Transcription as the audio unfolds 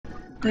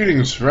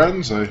Greetings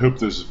friends, I hope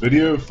this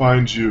video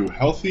finds you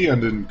healthy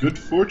and in good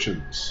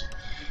fortunes.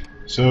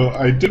 So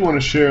I did want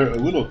to share a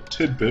little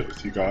tidbit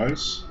with you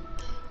guys.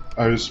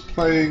 I was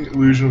playing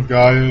Illusion of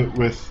Gaia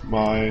with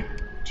my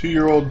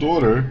 2-year-old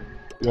daughter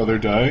the other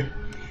day,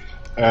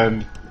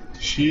 and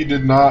she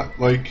did not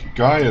like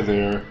Gaia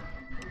there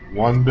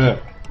one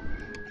bit.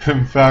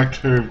 In fact,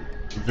 her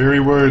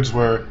very words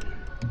were,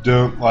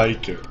 "Don't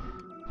like it."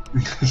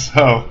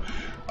 So,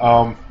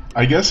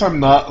 I guess I'm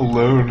not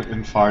alone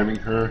in finding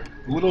her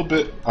a little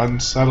bit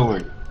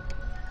unsettling.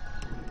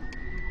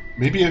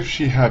 Maybe if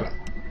she had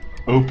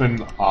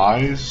open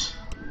eyes,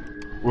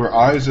 or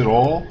eyes at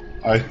all,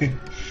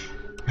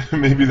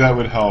 maybe that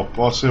would help.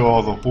 Also,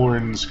 all the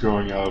horns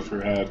going out of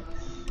her head.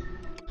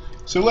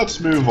 So let's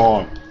move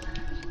on.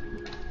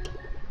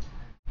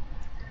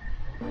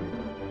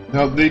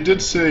 Now, they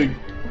did say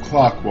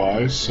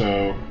clockwise,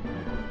 so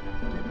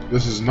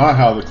this is not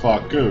how the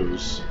clock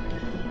goes.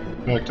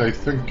 In fact, I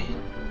think...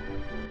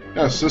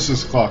 yes, this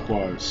is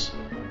clockwise.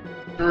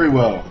 Very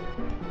well.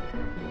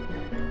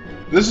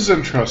 This is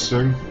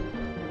interesting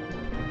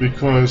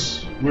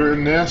because we're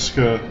in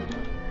Nazca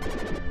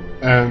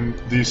and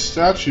these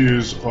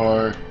statues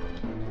are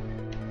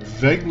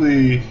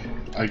vaguely,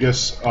 I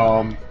guess,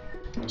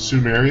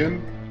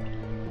 Sumerian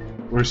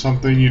or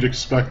something you'd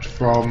expect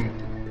from,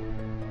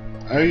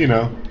 you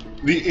know,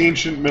 the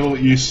ancient Middle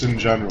East in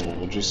general.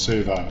 We'll just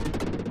say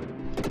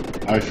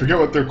that. I forget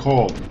what they're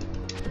called.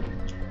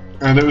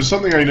 And it was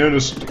something I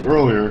noticed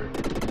earlier.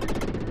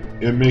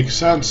 It makes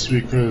sense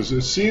because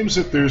it seems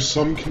that there's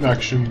some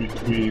connection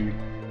between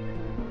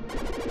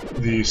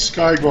the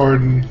Sky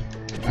Garden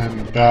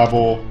and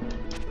Babel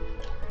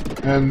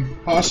and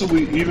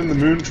possibly even the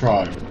Moon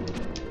Tribe.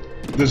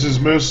 This is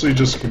mostly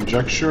just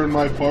conjecture on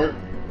my part.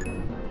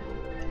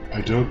 I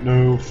don't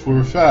know for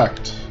a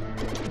fact.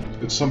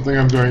 It's something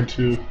I'm going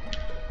to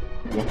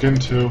look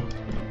into.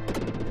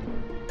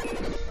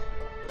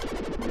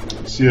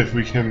 See if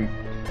we can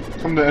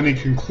come to any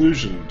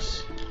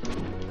conclusions.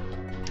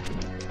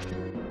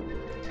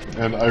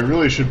 And I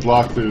really should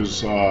block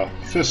those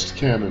fist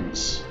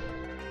cannons.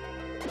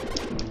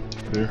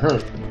 They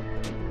hurt.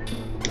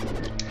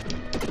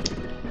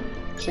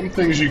 Some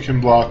things you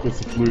can block with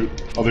the flute,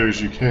 others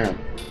you can't.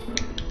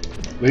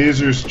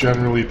 Lasers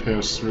generally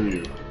pass through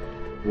you,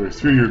 or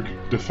through your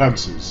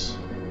defenses.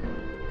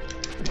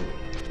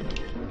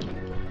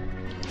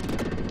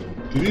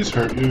 Do these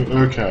hurt you?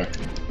 Okay.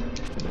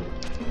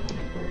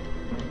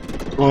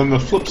 Well, on the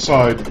flip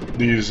side,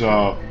 these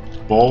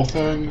ball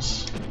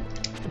things,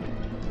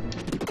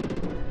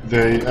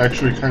 they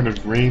actually kind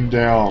of rain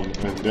down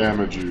and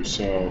damage you,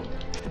 so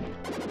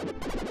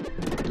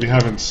we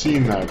haven't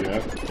seen that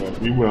yet, but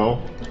we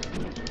will.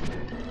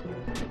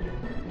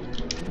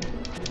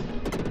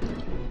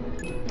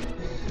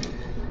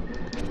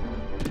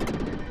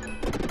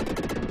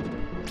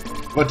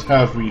 What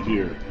have we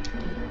here?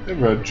 A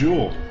red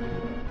jewel.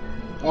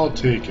 I'll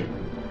take it.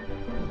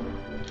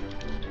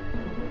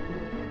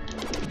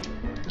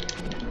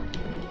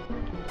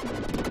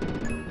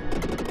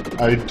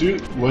 I do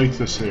like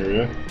this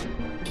area.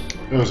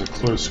 That was a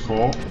close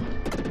call.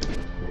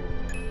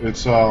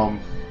 It's one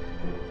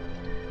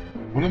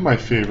of my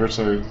favorites.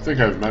 I think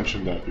I've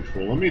mentioned that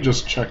before. Let me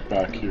just check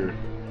back here.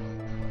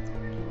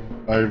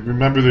 I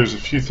remember there's a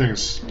few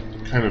things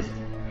kind of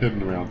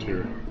hidden around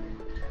here.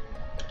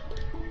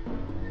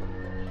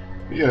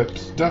 But yeah,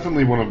 it's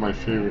definitely one of my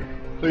favorite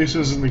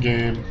places in the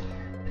game,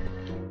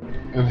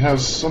 and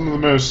has some of the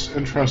most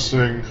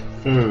interesting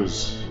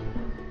foes.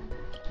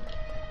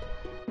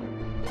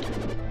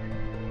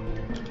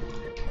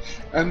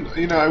 And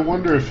you know, I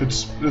wonder if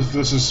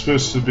this is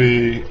supposed to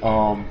be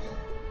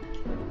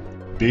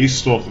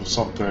based off of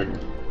something.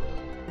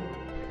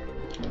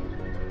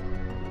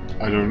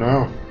 I don't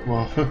know.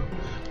 Well,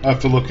 I have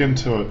to look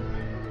into it.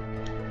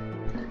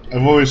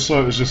 I've always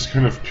thought it was just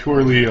kind of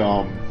purely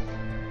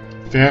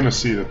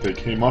fantasy that they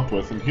came up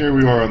with, and here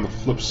we are on the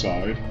flip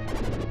side.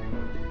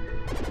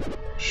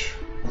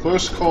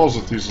 Close calls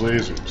with these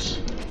lasers.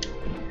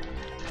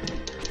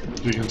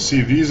 You can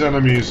see these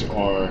enemies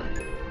are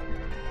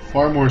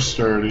far more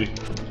sturdy,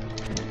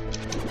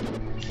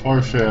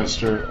 far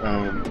faster,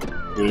 and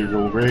they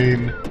will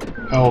rain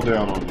hell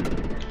down on you.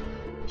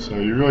 So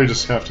you really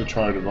just have to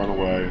try to run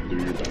away and do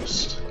your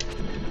best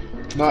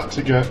not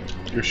to get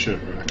your shit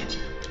wrecked.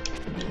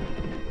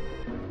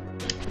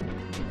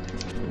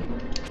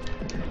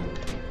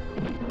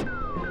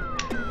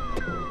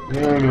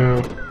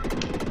 No.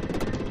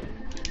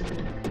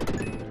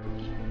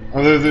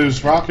 Although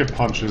those rocket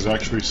punches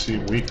actually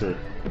seem weaker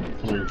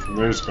coming from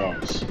those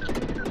guys.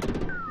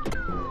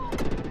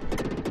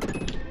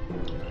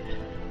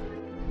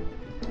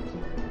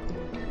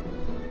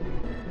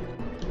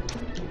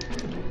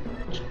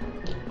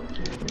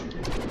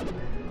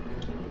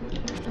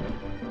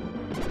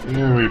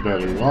 Yeah, we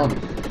better run.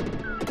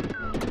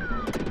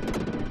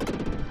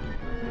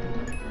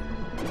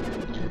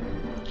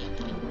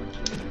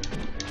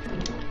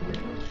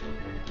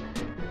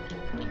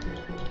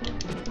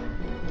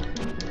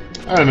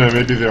 I don't know,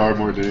 maybe they are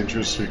more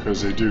dangerous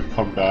because they do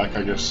come back.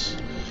 I guess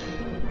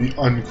the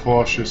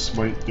uncautious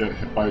might get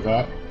hit by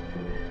that.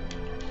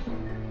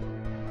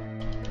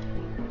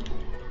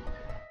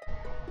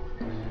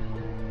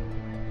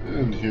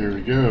 And here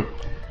we go.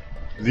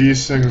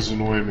 These things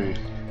annoy me.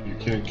 You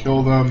can't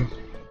kill them.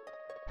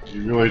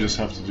 You really just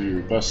have to do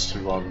your best to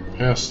run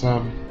past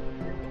them.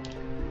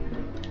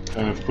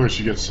 And of course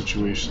you get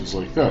situations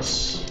like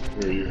this,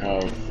 where you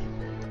have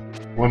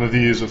one of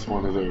these with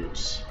one of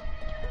those.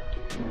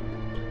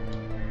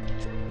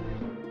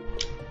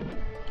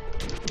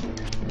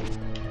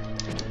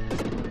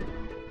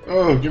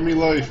 Oh, give me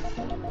life.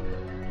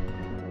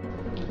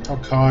 How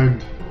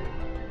kind.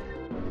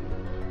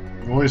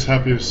 I'm always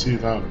happy to see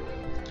them.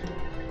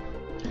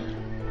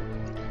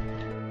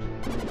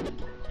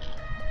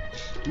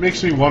 It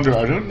makes me wonder,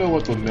 I don't know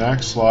what the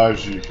max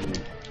lives you can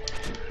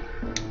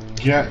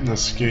get in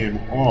this game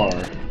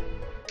are.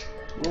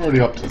 We're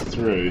already up to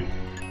 3.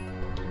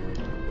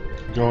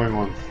 Going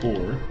on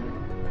 4.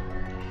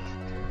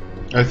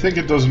 I think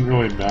it doesn't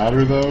really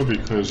matter though,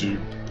 because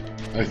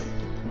I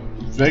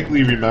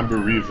vaguely remember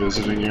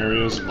revisiting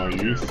areas in my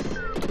youth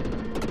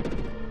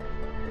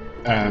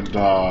and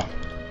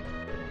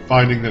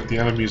finding that the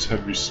enemies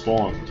had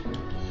respawned.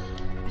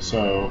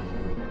 So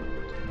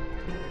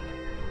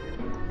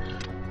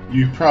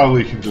you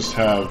probably can just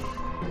have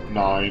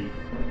 9.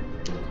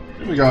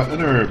 And we got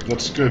an herb.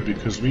 That's good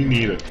because we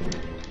need it.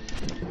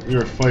 We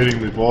are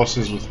fighting the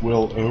bosses with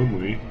will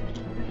only.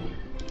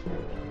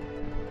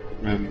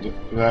 And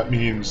that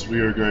means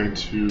we are going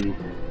to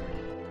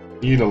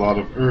need a lot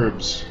of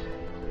herbs.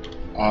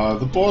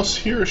 The boss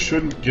here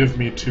shouldn't give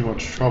me too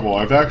much trouble.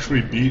 I've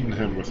actually beaten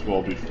him with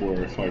will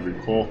before, if I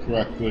recall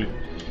correctly.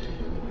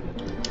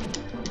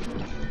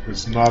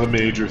 It's not a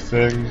major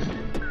thing.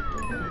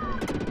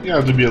 You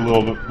have to be a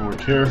little bit more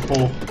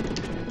careful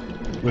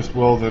with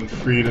will than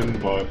Frieden,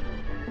 but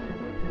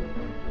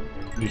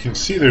you can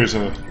see there's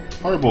a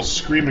horrible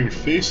screaming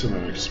face in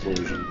that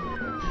explosion.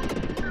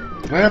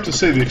 And I have to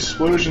say, the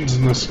explosions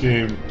in this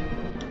game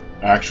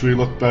actually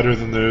look better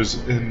than those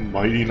in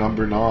Mighty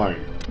Number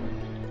 9.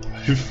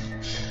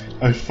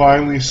 I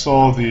finally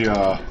saw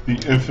the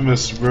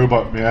infamous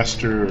Robot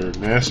Master or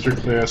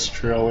Masterclass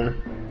trailer,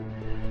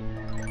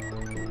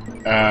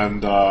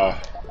 and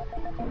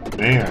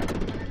man,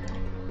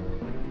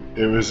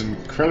 it was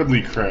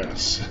incredibly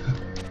crass.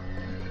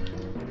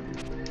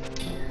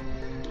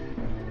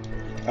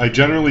 I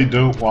generally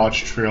don't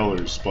watch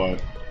trailers,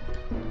 but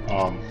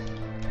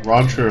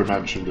Rontro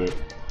mentioned it.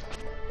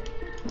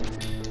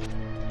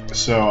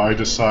 So I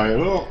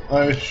decided, well,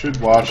 I should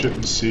watch it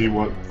and see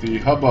what the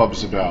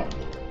hubbub's about.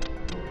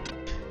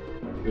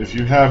 If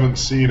you haven't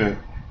seen it,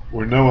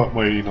 or know what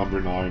Mighty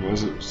Number 9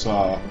 is, it's,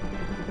 okay,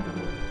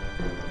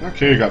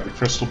 you got the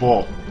crystal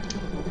ball.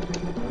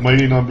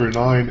 Mighty Number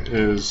 9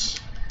 is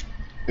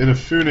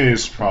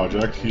Inafune's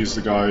project. He's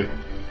the guy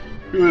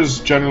who is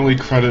generally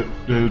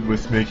credited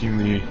with making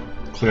the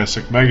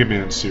classic Mega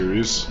Man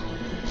series.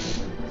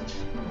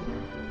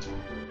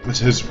 It's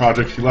his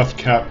project. He left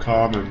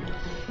Capcom and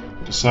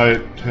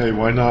decided, hey,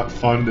 why not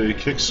fund a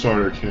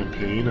Kickstarter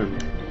campaign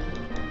and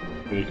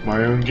make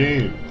my own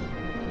game?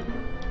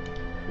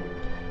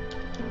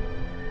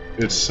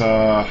 It's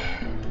not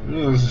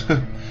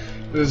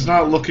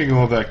looking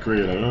all that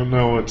great. I don't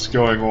know what's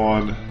going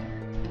on,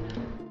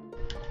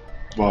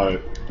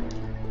 but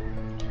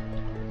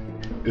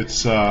it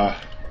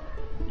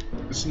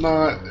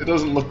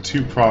doesn't look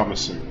too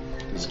promising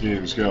as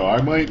games go.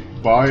 I might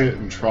buy it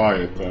and try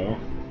it though.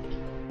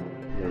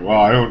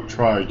 Well, I don't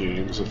try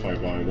games if I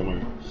buy them.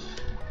 I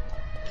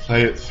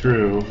play it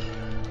through,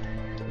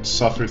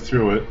 suffer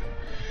through it,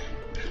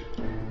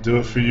 do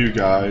it for you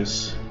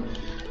guys.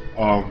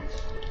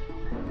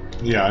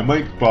 Yeah, I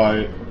might buy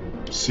it,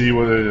 see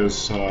what it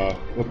is,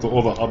 what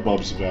all the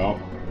hubbub's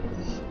about.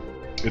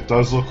 It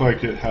does look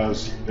like it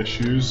has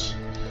issues.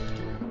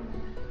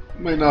 It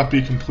might not be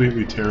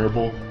completely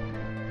terrible.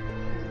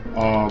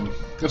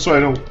 That's why I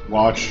don't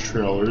watch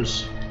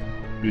trailers,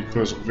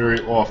 because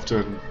very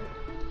often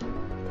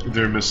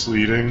they're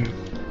misleading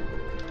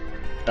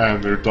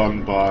and they're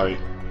done by,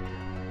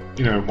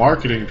 you know,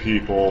 marketing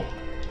people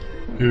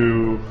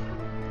who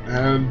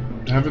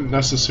haven't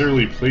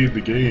necessarily played the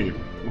game.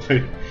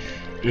 Like,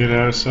 you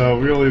know, so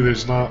really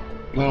there's not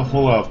a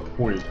whole lot of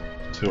point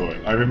to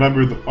it. I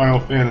remember the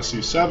Final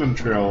Fantasy VII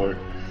trailer,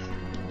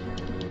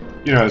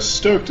 you know, as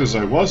stoked as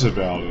I was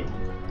about it,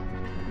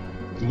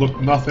 it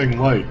looked nothing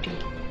like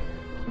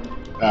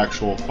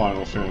actual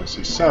Final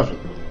Fantasy VII.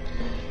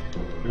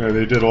 You know,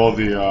 they did all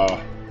the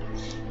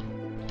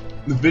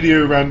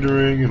video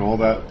rendering and all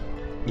that,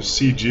 the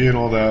CG and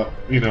all that,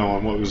 you know,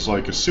 on what was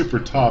like a super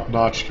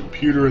top-notch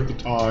computer at the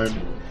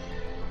time.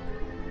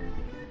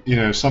 You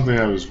know, something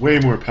that was way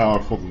more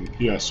powerful than the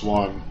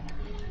PS1.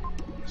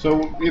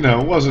 So, you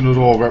know, it wasn't at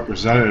all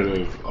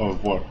representative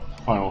of what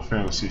Final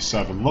Fantasy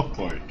VII looked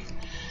like.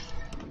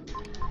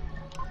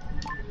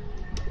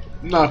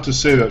 Not to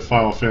say that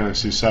Final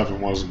Fantasy VII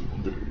wasn't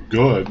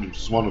good, it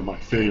was one of my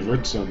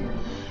favorites, and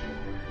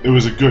it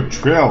was a good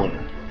trailer,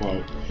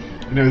 but,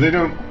 you know, they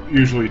don't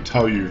usually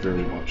tell you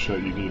very much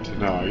that you need to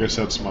know. I guess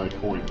that's my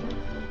point.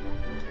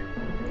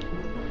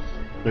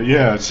 But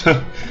yeah, it's,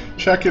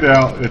 check it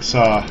out. It's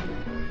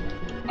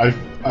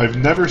I've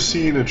never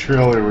seen a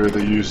trailer where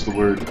they use the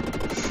word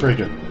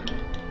friggin'.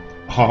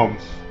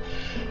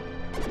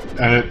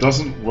 And it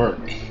doesn't work.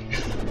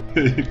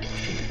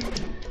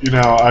 You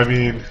know, I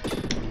mean,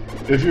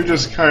 if you're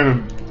just kind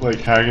of like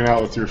hanging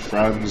out with your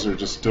friends or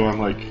just doing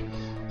like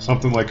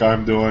something like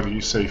I'm doing,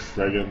 you say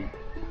friggin'.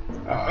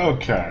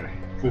 Okay.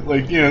 But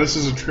like, you know, this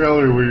is a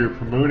trailer where you're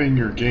promoting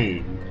your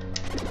game.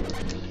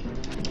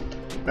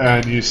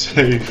 And you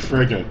say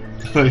friggin'.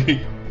 Like,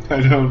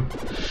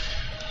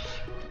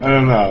 I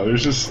don't know.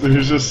 There's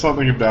just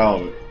something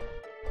about it.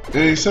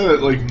 And he said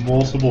it like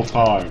multiple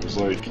times.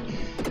 Like,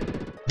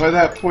 by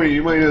that point,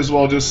 you might as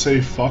well just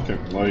say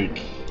fucking.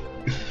 Like,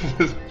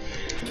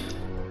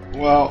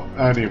 well,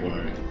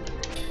 anyway,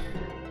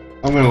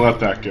 I'm gonna let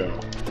that go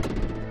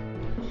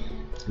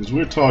because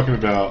we're talking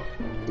about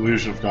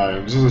Illusion of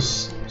Gaia.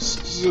 This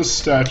is a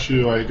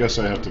statue. I guess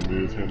I have to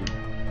move him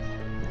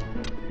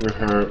or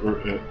her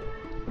or it.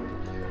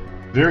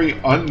 Very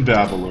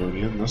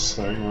un-Babylonian, this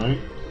thing, right?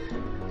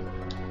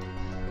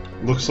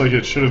 Looks like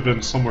it should have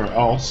been somewhere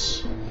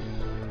else.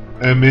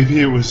 And maybe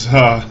it was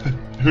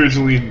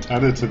originally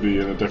intended to be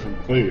in a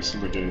different place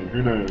in the game.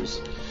 Who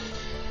knows?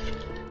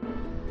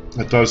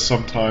 That does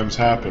sometimes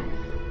happen.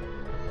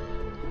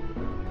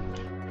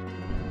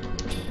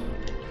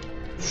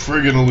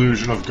 Friggin'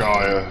 Illusion of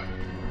Gaia.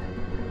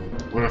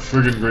 What a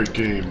friggin' great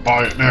game.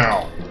 Buy it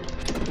now!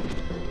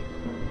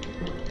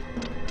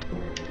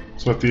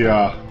 That's what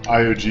the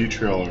IOG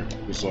trailer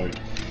was like.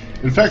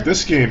 In fact,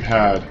 this game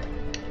had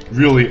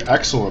really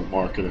excellent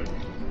marketing.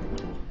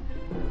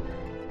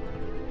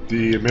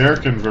 The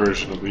American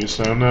version, at least.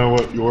 I don't know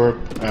what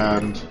Europe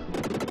and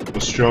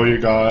Australia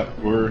got,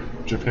 or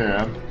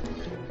Japan.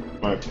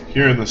 But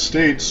here in the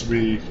States,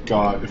 we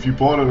got, if you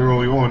bought it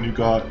early on, you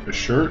got a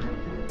shirt,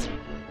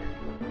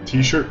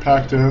 t-shirt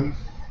packed in,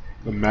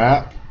 the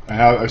map.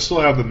 I still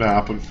have the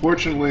map.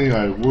 Unfortunately,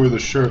 I wore the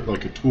shirt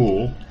like a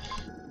tool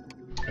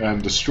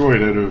and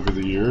destroyed it over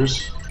the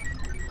years.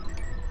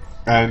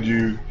 And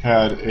you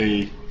had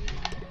a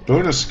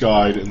bonus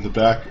guide in the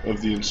back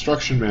of the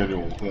instruction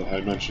manual that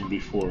I mentioned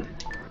before.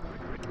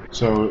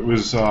 So it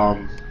was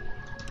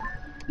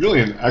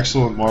really an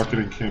excellent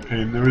marketing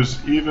campaign. There was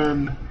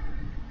even,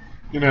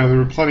 you know, there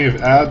were plenty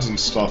of ads and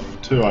stuff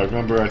too. I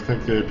remember, I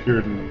think they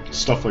appeared in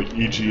stuff like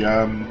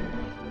EGM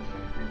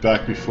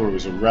back before it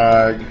was a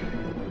rag,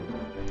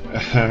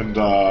 and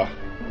a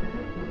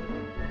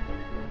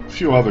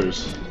few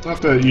others.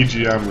 Not that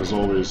EGM was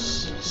always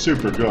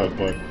super good,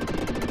 but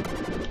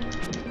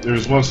there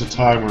was once a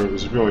time where it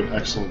was a really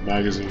excellent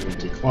magazine in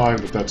decline,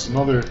 but that's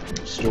another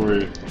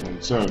story on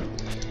its own.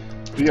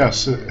 But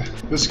yes,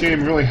 this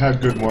game really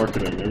had good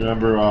marketing. I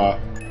remember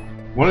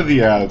one of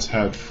the ads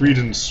had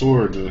Frieden's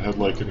sword, and it had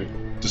like a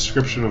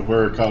description of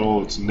where it got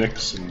all its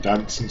nicks and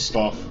dents and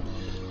stuff.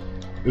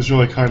 It was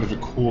really kind of a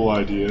cool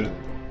idea.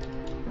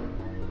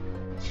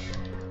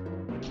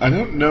 I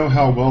don't know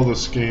how well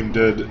this game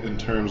did in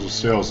terms of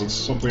sales. It's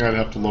something I'd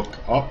have to look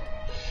up.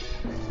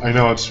 I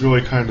know it's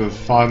really kind of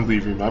fondly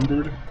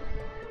remembered,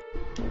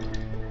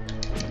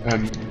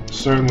 and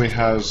certainly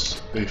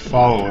has a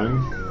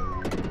following.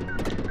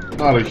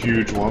 Not a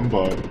huge one,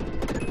 but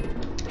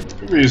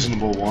a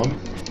reasonable one.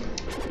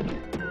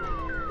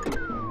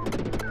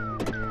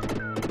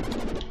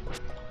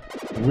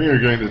 And we are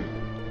going to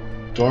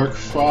dark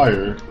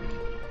fire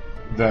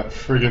that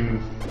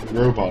friggin'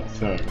 robot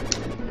thing.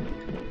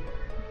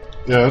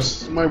 Yeah,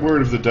 that's my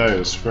word of the day,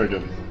 is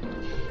friggin'.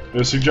 It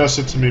was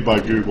suggested to me by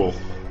Google.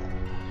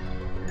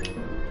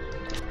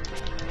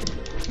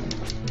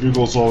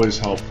 Google's always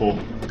helpful.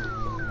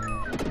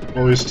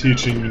 Always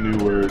teaching you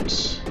new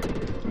words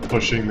and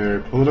pushing their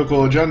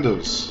political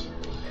agendas.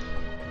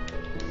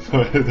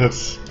 But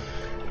that's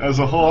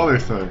a whole other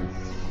thing.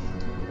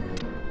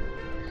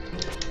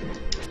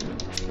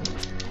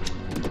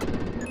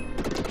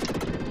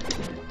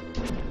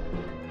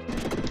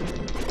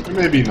 Or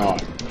maybe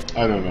not.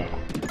 I don't know.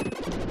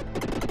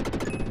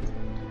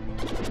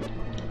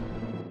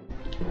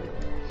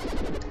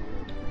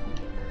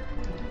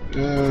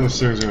 Yeah, this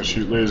thing's gonna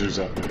shoot lasers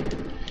at me.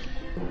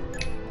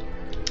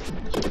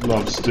 It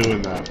loves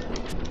doing that.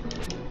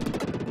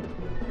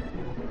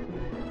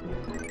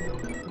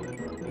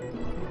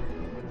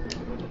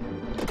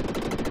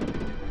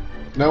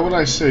 Now, when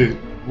I say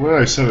what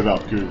I said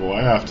about Google,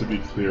 I have to be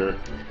clear.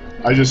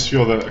 I just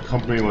feel that a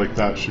company like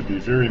that should be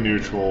very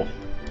neutral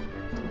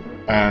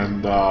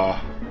and,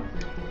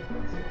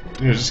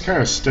 you know, just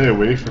kind of stay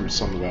away from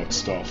some of that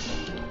stuff.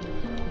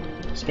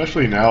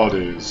 Especially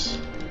nowadays.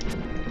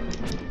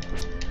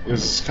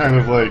 It's kind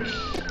of like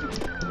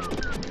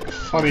a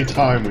funny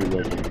time we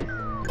live in.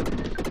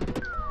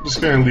 I'm just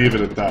gonna leave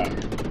it at that.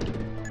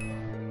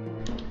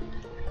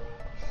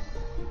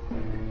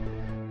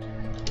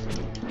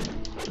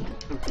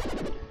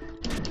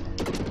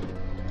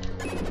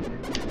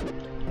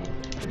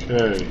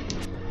 Okay.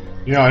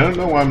 Yeah, I don't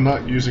know why I'm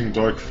not using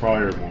Dark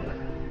Fire more,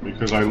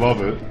 because I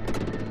love it.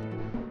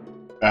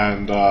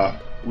 And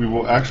we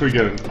will actually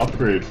get an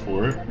upgrade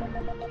for it.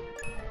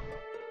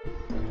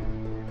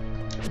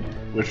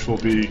 which will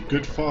be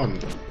good fun.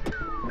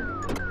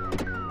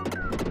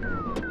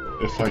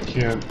 If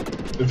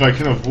I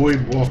can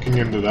avoid walking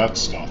into that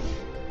stuff.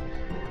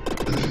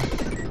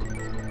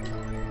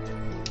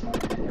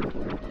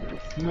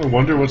 I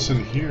wonder what's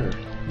in here.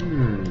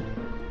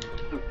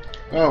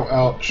 Oh,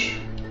 ouch.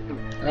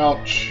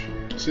 Ouch.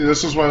 See,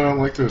 this is why I don't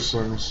like those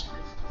things.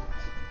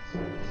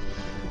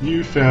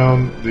 You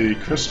found the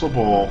crystal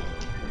ball.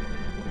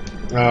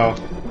 Oh.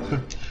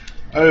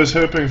 I was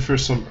hoping for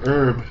some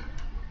herb.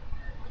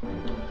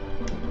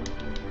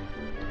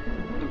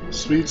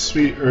 Sweet,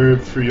 sweet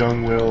herb for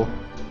young Will.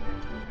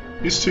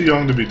 He's too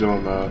young to be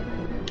doing that.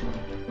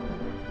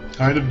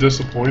 Kind of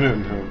disappointed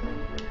in him.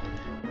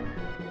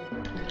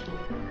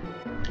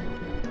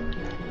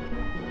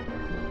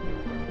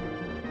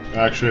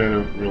 Actually, I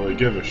don't really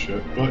give a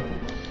shit, but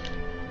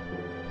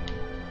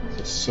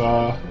let's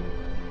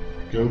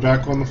go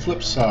back on the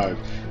flip side.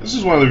 This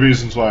is one of the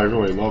reasons why I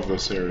really love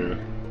this area.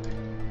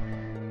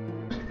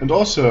 And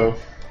also,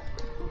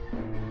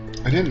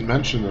 I didn't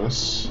mention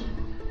this.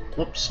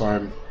 Oops,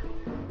 I'm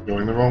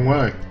going the wrong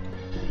way.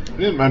 I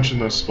didn't mention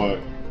this, but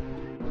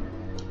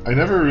I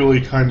never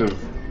really kind of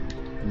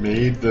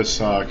made this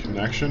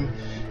connection.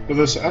 But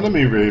this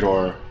enemy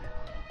radar,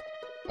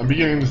 I'm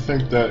beginning to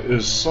think that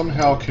is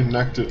somehow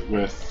connected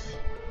with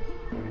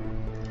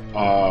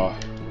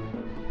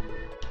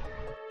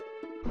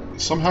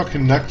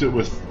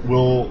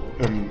Will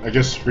and I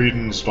guess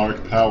Frieden's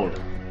dark power.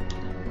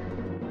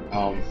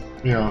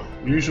 You know,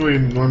 usually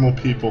normal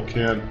people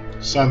can't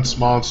sense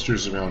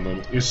monsters around them,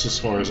 at least as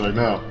far as I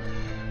know.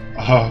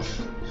 But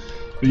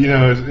you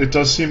know, it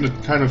does seem to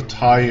kind of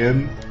tie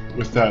in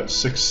with that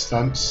sixth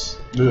sense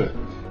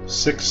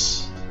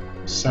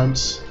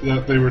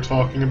that they were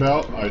talking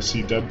about. I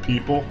see dead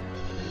people.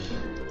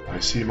 I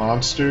see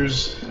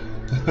monsters.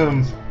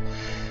 You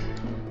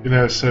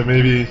know, so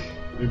maybe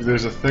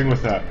there's a thing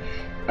with that.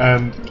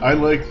 And I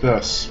like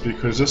this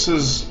because this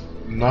is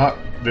not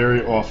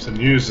very often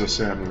used, this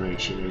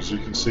animation. As you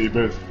can see,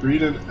 both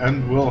Frieden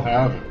and Will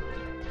have it.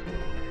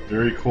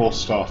 Very cool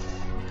stuff.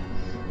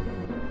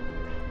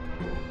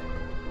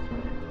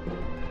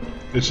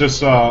 It's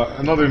just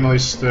another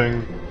nice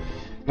thing,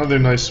 another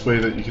nice way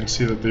that you can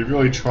see that they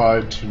really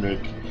tried to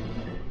make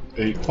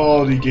a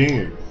quality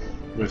game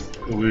with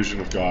Illusion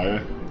of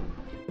Gaia.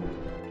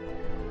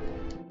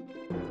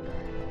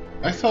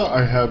 I thought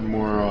I had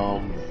more,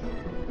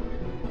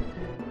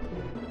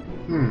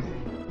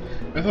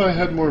 I thought I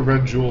had more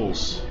red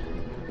jewels.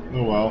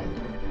 Oh well.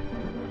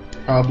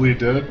 Probably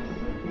did.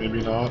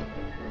 Maybe not.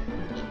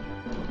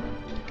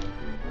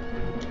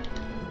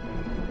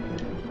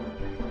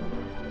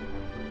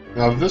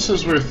 Now this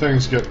is where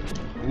things get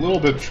a little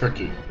bit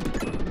tricky,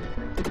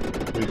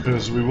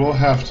 because we will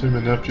have to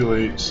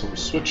manipulate some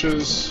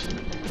switches.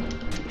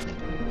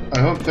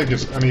 I don't think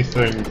it's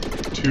anything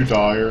too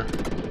dire,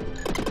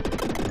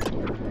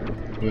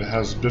 but it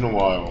has been a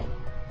while.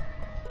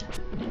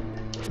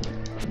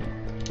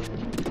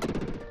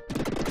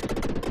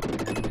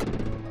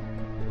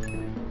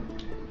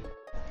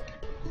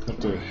 Have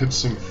to hit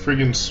some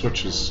friggin'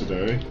 switches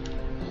today.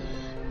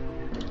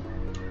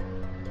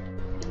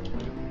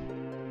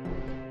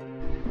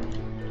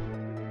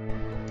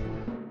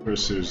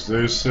 There's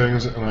those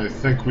things, and I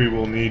think we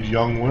will need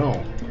young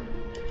Will.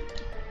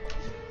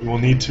 We will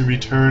need to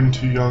return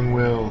to young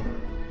Will.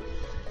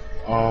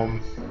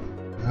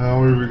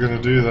 How are we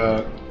gonna do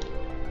that?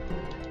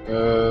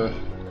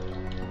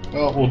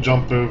 Well, we'll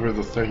jump over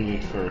the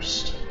thingy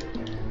first.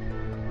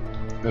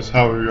 That's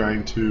how we're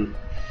going to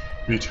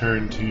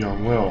return to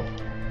young Will.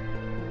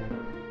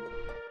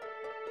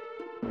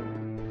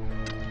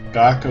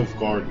 Back of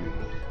garden.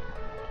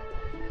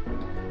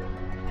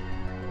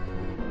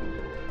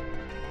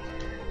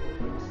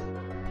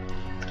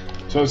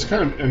 So it's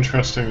kind of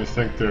interesting to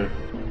think they're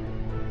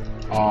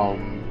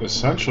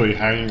essentially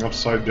hanging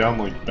upside down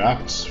like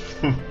bats.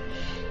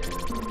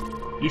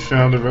 You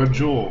found a red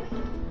jewel.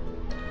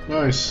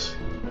 Nice.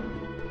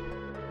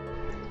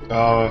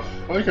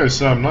 Like I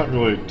said, I'm not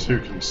really too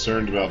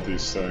concerned about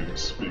these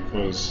things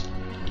because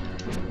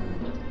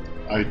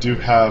I do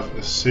have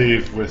a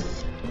save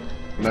with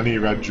many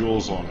red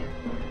jewels on it.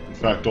 In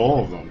fact,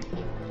 all of them.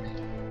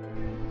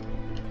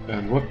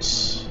 And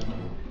what's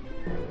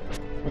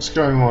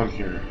going on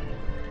here?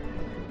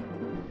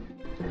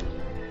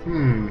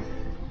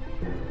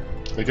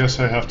 I guess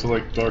I have to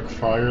like dark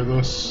fire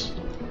this.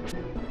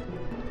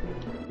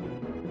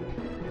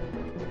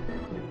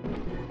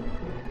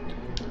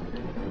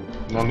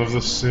 None of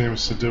this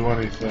seems to do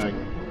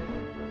anything.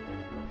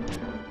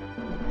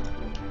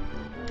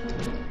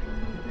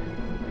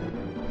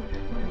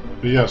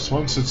 But yes,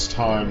 once it's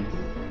time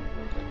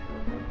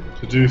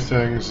to do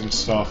things and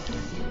stuff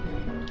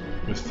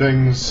with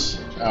things,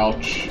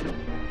 ouch,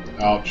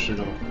 you're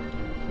gonna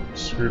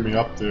screw me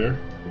up there.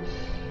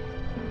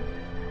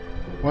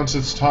 Once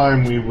it's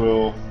time, we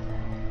will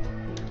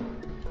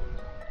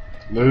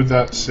load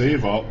that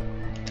save up,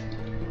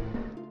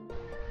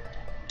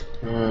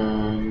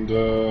 and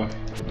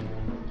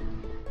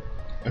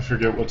I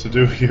forget what to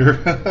do here.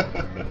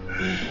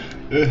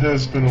 It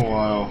has been a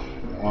while.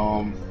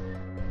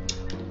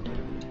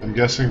 I'm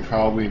guessing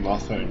probably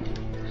nothing.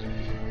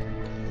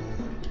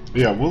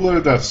 But yeah, we'll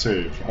load that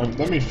save.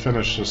 Let me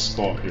finish this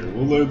thought here.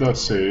 We'll load that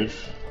save,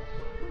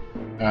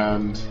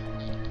 and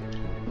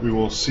we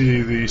will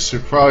see the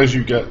surprise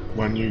you get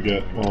when you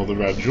get all the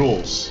red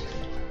jewels.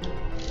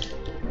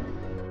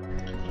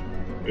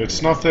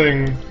 It's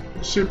nothing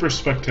super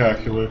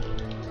spectacular,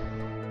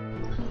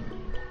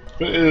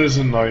 but it is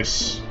a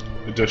nice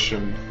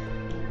addition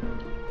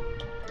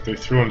they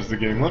threw into the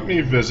game. Let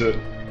me visit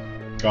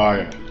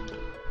Gaia,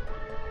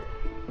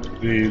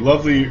 the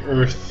lovely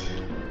earth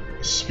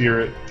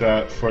spirit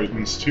that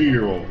frightens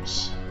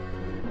 2-year-olds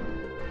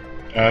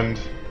and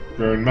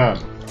grown men.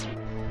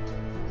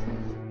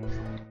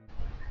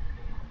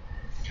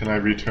 Can I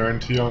return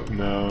to young?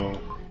 No.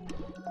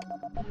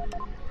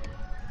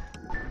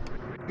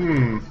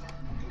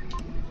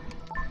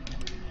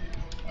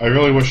 I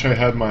really wish I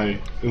had my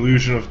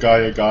Illusion of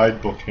Gaia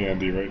guidebook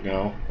handy right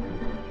now.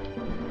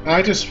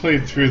 I just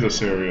played through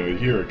this area a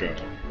year ago.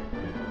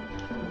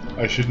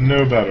 I should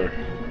know better.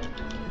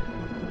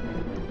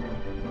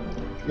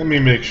 Let me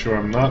make sure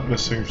I'm not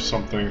missing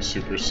something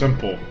super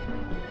simple.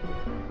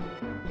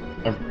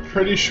 I'm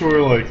pretty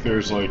sure like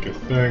there's like a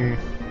thing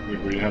like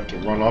where you have to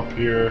run up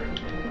here.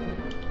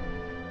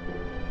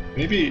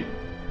 Maybe...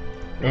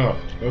 oh,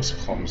 that's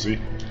clumsy.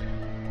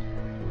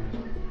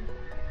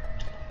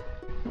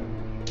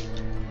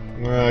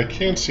 I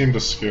can't seem to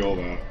scale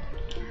that.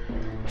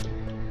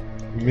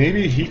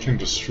 Maybe he can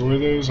destroy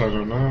those, I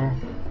don't know.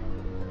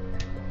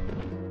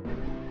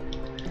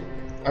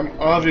 I'm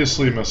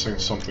obviously missing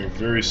something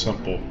very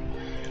simple.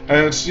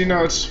 And it's, you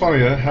know, it's funny,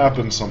 that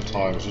happens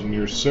sometimes when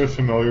you're so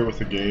familiar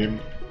with a game.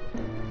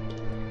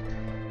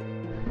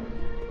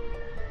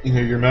 You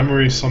know, your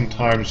memory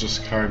sometimes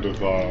just kind of,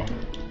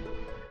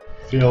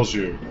 fails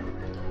you.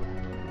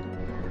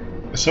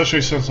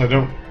 Especially since I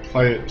don't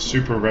play it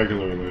super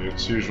regularly.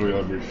 It's usually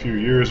every few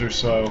years or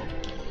so.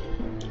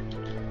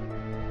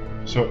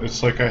 So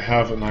it's like I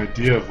have an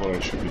idea of what I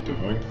should be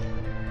doing.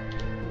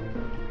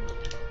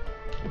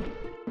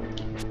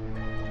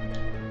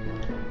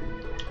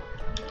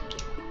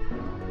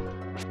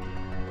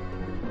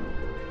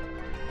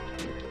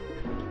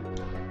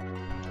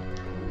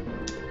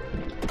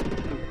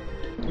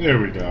 There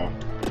we go.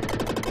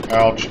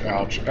 Ouch,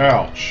 ouch,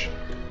 ouch.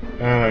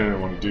 And I didn't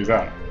want to do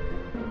that.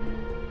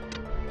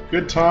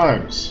 Good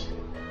times.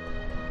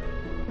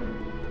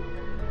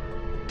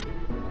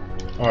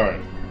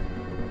 Alright.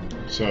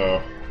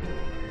 So,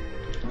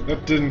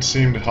 that didn't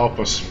seem to help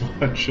us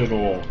much at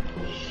all.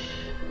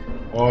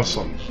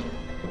 Awesome.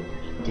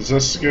 Does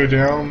this go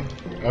down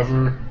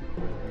ever?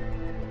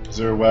 Is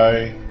there a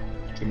way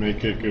to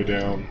make it go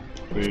down,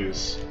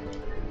 please?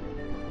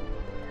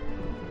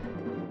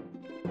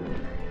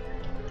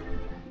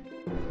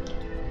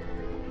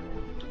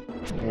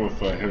 Well,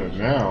 if I hit it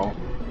now,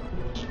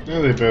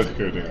 no, they both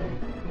go down.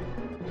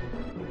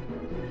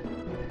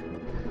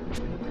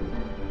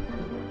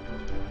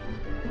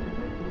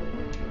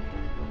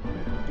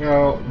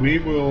 Now, we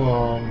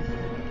will,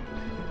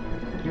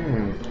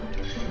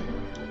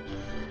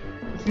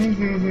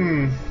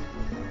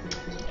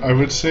 I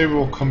would say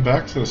we'll come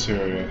back to this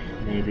area,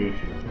 maybe.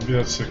 Maybe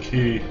that's the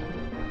key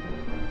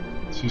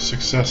to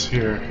success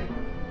here.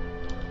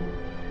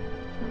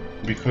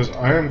 Because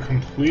I am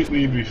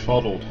completely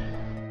befuddled.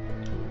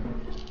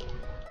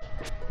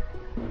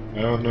 I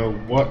don't know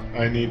what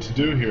I need to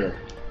do here.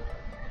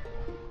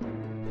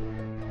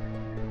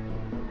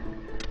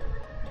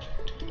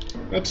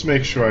 Let's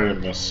make sure I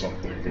didn't miss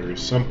something very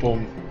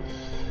simple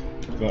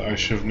that I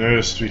should have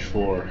noticed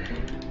before.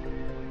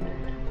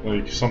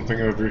 Like something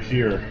over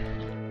here.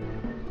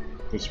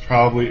 That's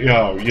probably...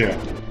 oh, yeah.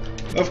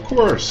 Of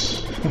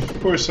course!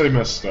 Of course I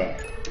missed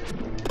that.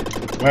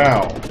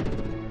 Wow.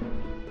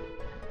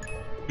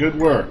 Good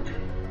work.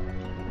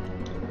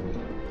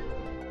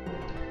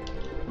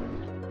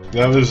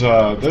 That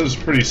was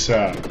pretty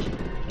sad.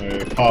 I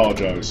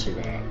apologize for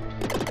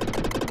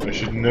that. I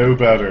should know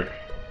better.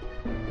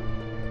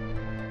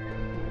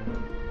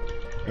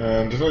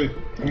 And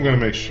I'm gonna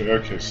make sure.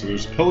 Okay, so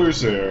there's pillars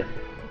there.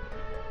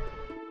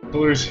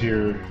 Pillars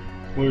here.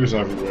 Pillars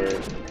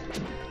everywhere.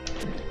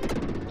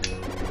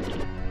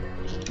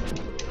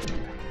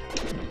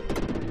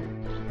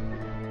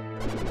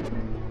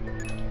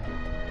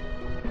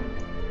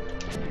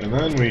 And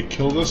then we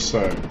kill this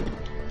thing.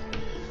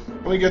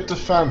 We get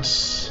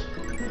defense.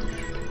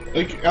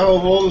 Like, out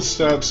of all the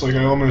stats, like,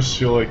 I almost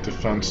feel like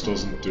defense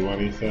doesn't do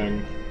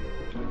anything.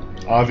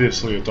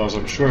 Obviously it does.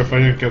 I'm sure if I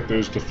didn't get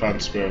those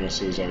defense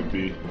bonuses, I'd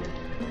be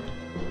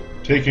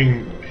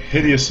taking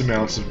hideous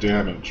amounts of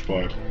damage,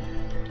 but,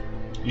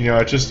 you know,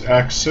 it just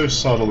acts so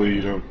subtly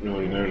you don't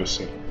really notice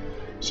it.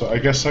 So I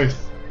guess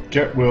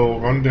we'll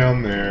run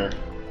down there,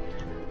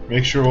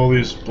 make sure all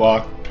these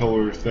block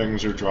pillar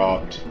things are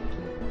dropped,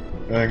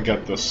 and then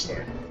get this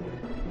thing.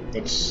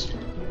 That's,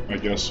 I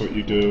guess, what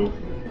you do.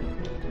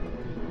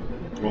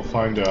 We'll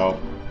find out.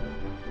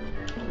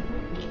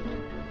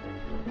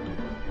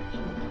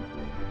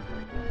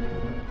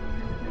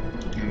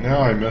 And now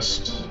I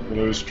missed what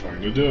I was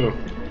trying to do.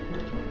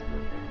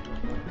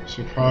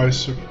 Surprise,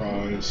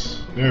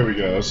 surprise. There we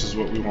go, this is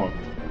what we want.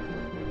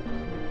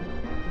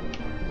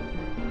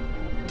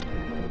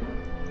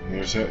 And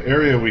there's that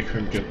area we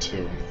couldn't get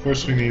to.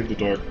 First we need the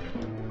dark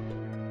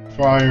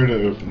fire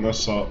to open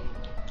this up.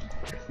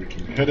 If we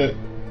can hit it.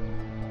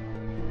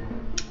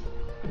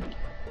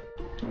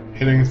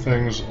 Hitting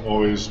things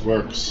always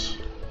works.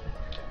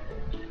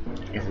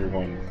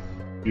 Everyone.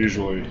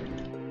 Usually.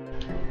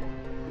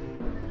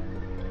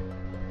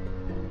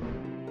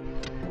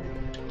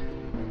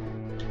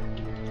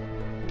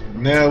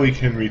 Now we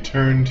can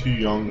return to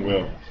young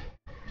Will.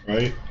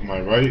 Right? Am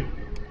I right?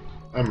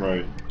 I'm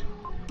right.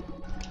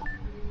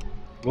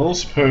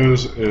 Will's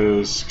pose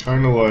is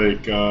kind of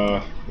like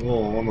a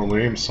little on the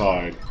lame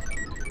side.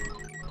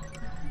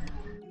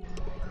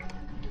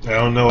 I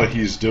don't know what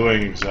he's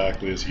doing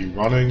exactly. Is he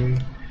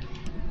running?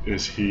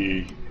 Is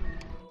he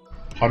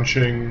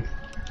punching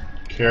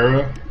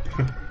Kara?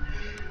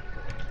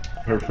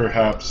 Or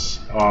perhaps,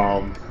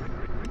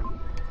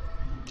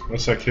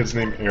 what's that kid's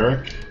name?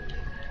 Eric?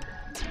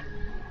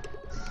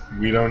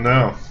 We don't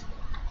know.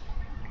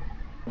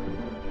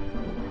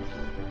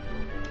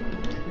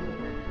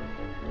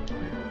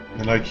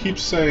 And I keep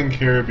saying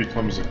Kara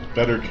becomes a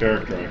better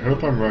character. I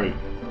hope I'm right.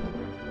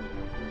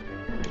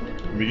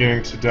 I'm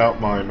beginning to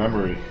doubt my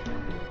memory.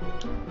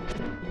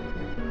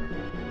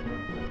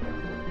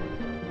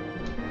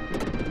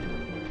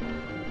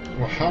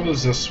 Well, how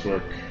does this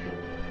work?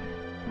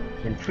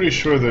 I'm pretty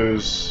sure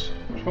those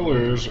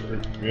pillars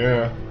are...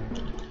 yeah.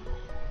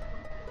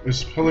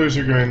 Those pillars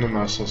are going to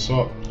mess us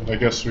up. I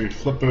guess we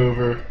flip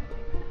over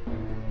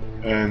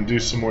and do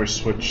some more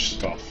switch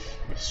stuff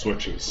with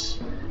switches.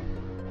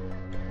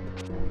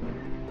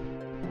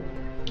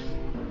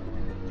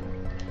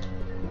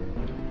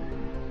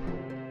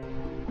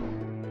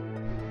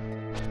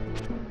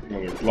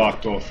 Another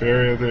blocked off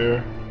area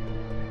there.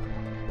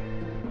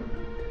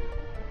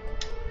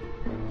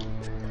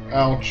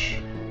 Ouch.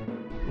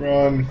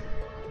 Run.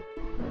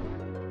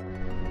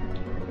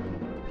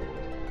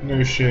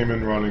 No shame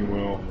in running,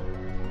 Will.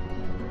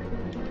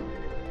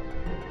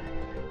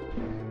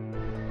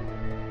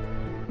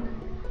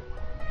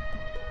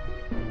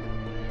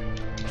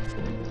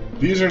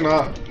 These are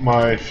not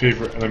my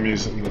favorite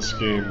enemies in this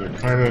game. They're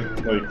kind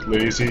of like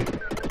lazy.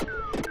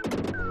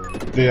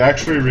 They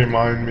actually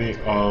remind me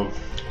of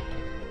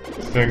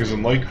things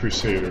in Light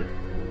Crusader.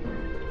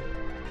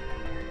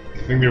 I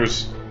think there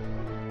was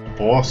a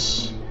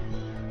boss,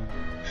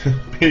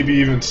 maybe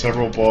even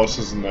several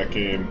bosses in that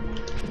game,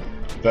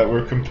 that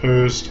were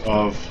composed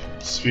of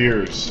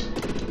spheres.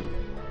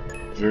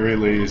 Very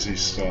lazy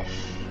stuff.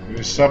 When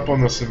you step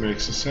on this, it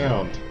makes a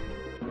sound.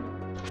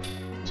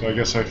 So I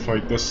guess I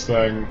fight this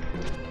thing.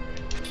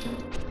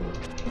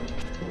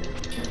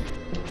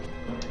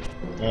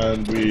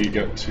 And we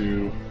get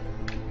to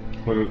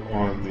put it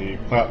on the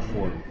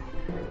platform.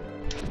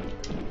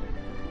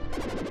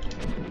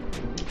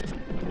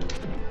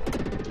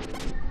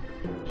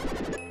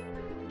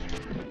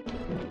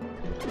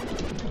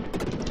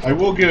 I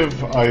will give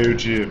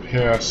IOG a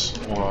pass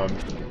on...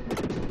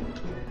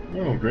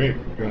 oh great,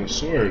 got a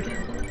sword.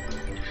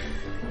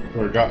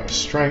 Or got a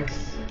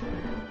strength.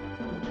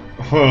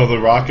 Oh, the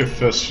rocket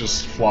fists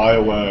just fly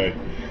away.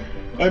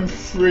 I'm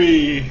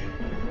free!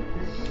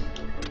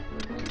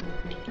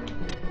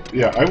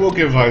 Yeah, I will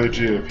give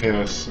IOG a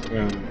pass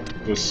in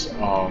this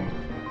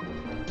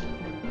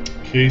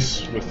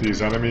case with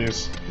these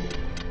enemies,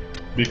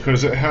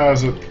 because it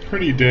has a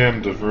pretty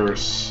damn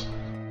diverse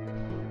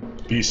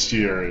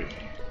bestiary.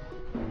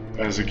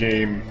 As a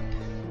game,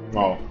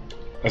 well,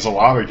 as a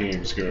lot of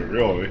games go,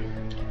 really.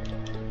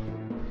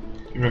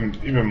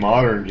 Even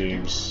modern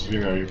games,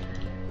 you know,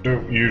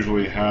 don't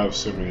usually have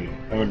so many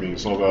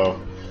enemies, although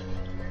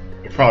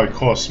it probably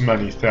costs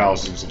many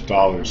thousands of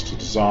dollars to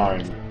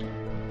design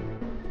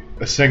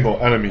a single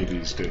enemy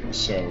these days,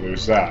 so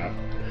there's that.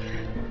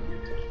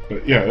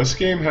 But yeah, this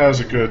game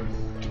has a good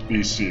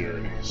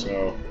bestiary,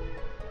 so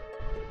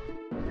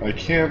I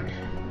can't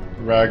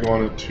rag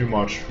on it too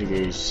much for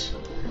those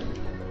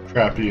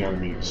crappy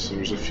enemies.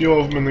 There's a few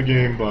of them in the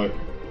game, but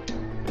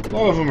a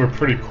lot of them are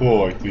pretty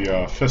cool, like the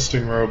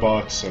fisting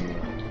robots and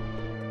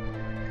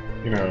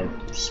the, you know,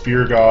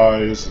 spear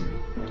guys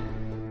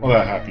and all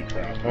that happy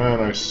crap.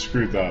 And I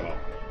screwed that up.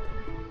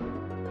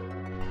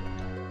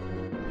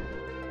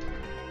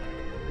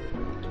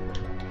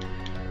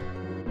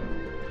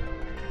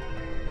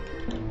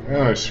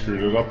 And I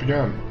screwed it up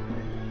again.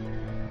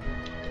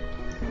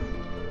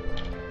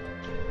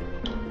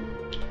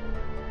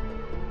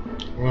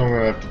 Well, I'm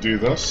going to have to do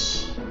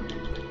this.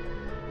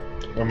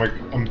 I'm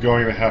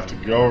going to have to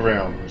go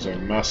around because I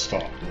messed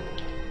up.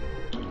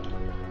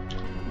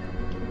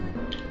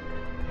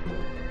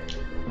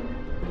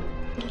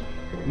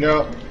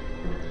 Yep.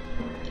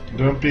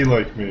 Don't be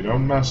like me.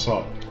 Don't mess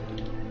up.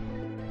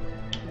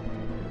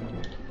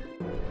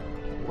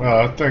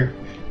 Wow,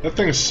 that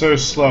thing is so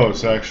slow.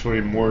 It's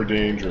actually more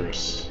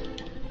dangerous.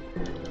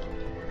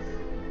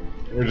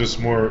 Or just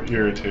more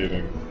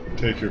irritating.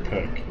 Take your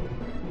pick.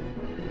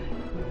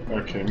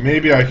 Okay,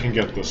 maybe I can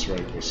get this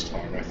right this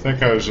time. I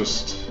think I was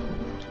just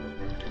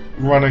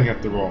running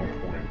at the wrong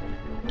point.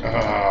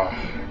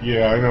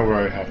 Yeah, I know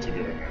where I have to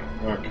go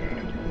now. Okay.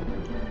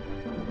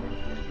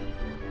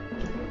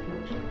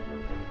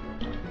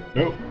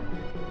 Nope.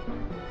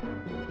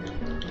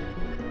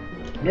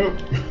 Nope.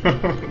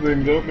 They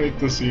don't make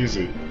this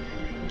easy.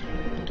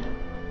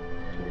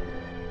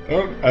 I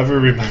don't ever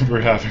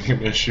remember having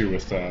an issue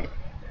with that.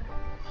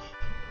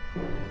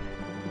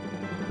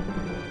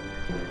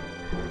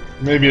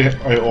 Maybe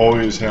I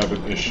always have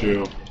an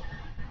issue,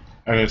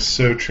 and it's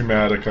so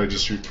traumatic I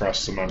just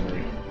repress the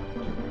memory.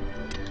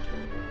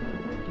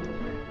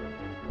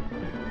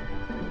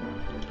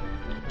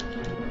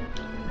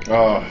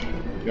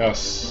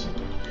 Yes.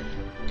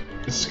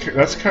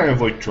 That's kind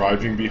of like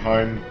driving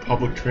behind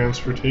public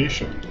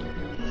transportation.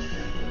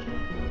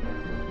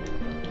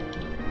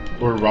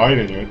 Or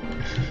riding it.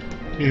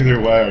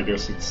 Either way, I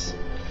guess it's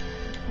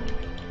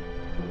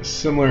a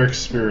similar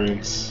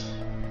experience.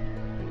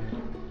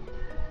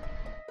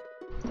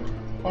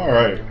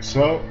 Alright,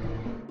 so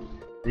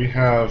we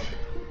have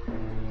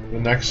the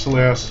next to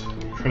last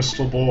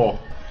crystal ball.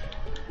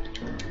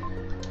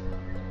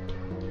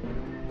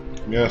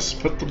 Yes,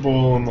 put the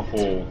ball in the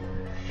hole.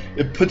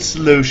 It puts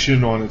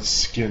lotion on its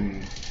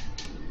skin.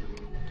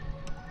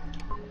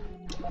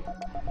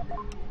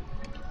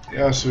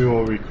 Yes, we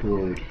will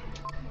record.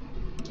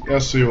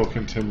 Yes, we will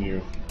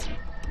continue.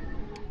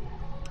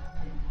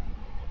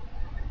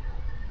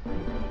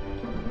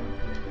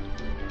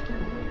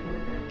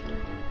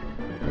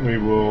 And we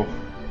will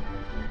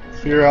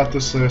clear out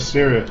this last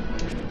area.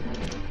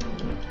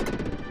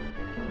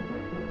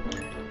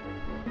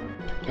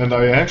 And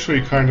I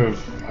actually kind of,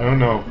 I don't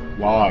know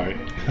why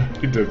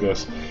we did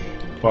this,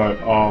 but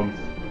on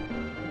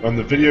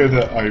the video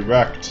that I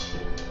wrecked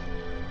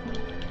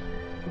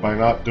by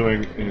not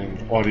doing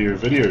an audio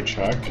video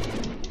check,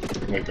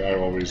 like I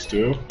always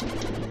do,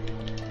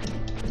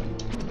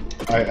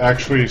 I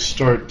actually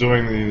start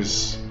doing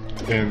these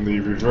in the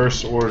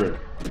reverse order.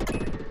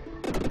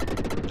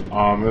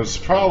 It's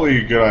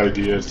probably a good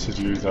idea to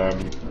do them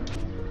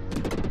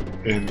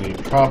in the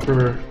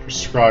proper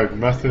prescribed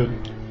method,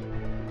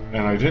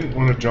 and I didn't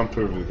want to jump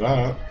over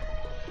that.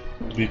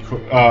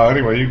 Because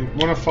anyway, you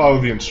want to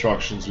follow the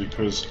instructions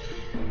because,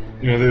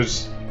 you know,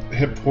 there's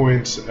hit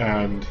points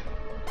and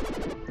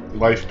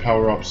life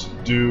power-ups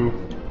do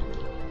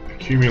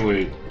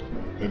accumulate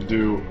and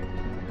do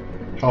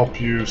help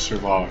you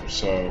survive.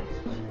 So,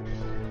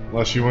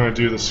 unless you want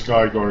to do the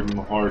Sky Garden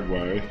the hard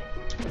way,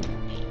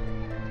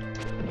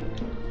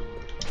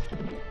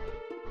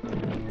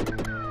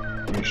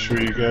 make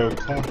sure you go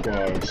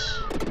clockwise.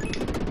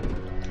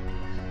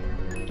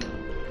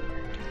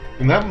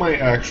 And that might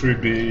actually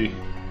be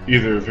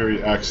either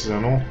very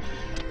accidental,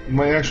 it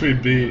might actually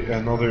be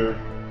another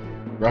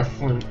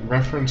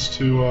reference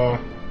to,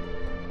 and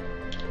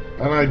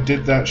I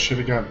did that shit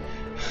again.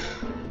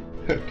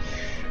 It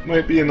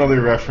might be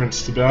another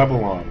reference to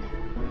Babylon.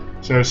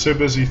 So I was so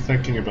busy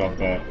thinking about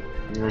that,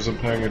 I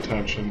wasn't paying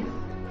attention.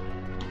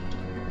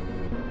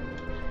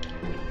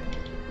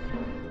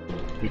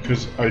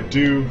 Because I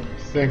do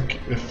think,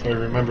 if I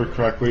remember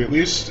correctly, at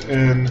least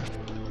in,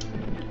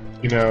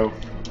 you know,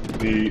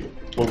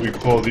 what we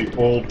call the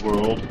old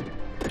world,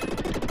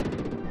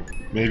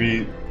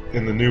 maybe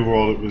in the new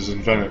world it was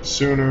invented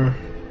sooner,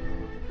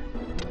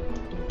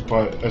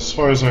 but as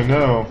far as I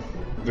know,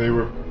 they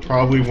were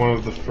probably one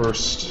of the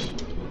first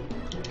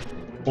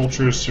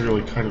cultures to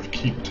really kind of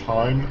keep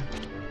time.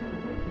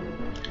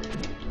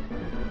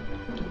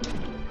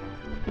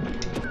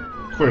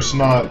 Of course,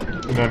 not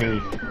in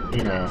any,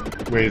 you know,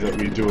 way that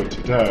we do it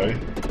today,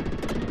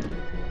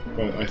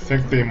 but I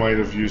think they might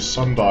have used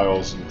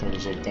sundials and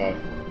things like that.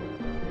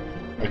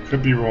 I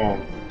could be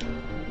wrong.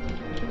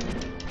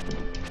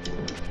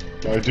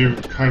 But I do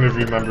kind of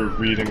remember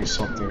reading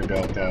something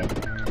about that.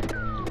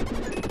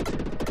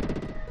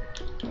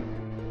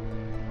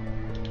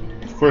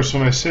 Of course,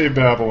 when I say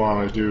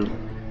Babylon, I do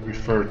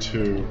refer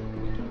to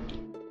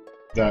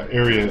that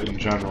area in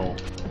general,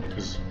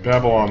 because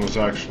Babylon was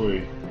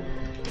actually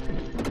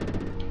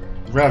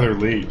rather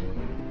late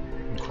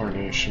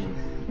incarnation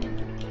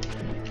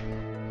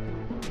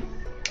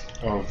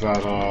of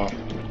that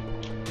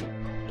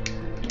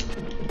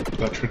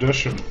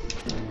tradition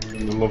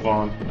in the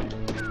Levant.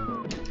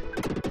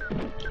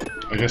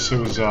 I guess it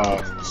was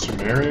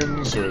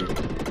Sumerians or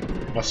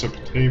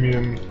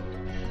Mesopotamian.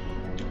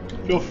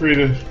 Feel free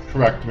to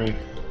correct me.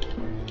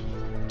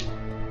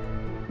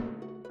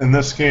 In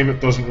this game it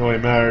doesn't really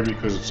matter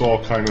because it's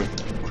all kind of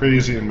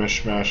crazy and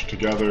mishmashed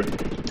together.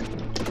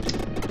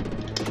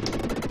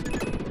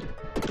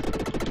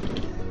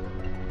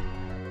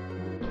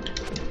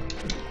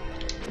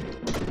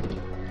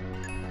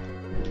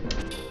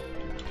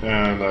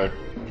 And I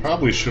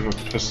probably shouldn't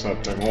have pissed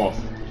that thing off.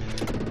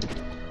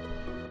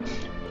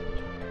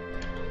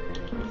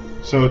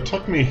 So it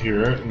took me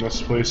here, and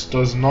this place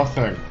does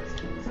nothing.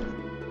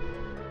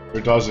 Or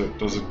does it?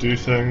 Does it do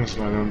things?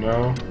 I don't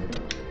know.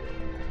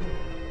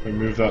 If I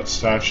move that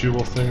statue,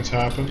 will things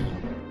happen?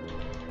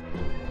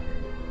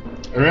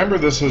 I remember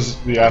this is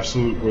the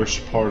absolute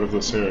worst part of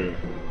this area.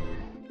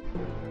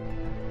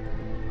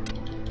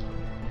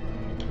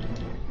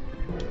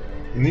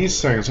 And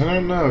these things, I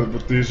don't know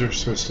what these are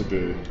supposed to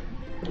be.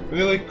 Are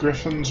they like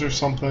griffins or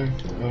something?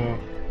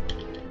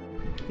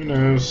 Who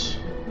knows?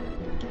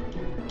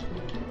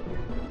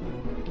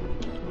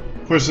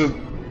 Of course, the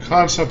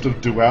concept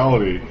of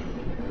duality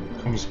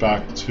comes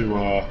back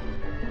to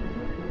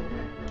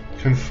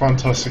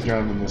confront us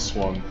again in this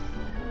one.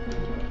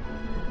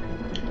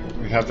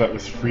 We have that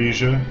with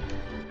Frisia.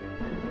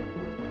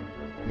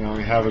 Now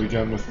we have it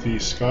again with the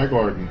Sky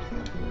Garden.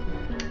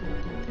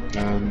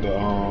 And,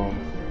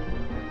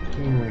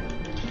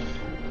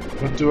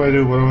 what do I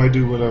do? What do I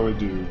do? What do I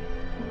do?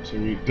 So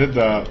we did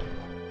that,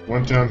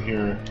 went down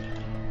here.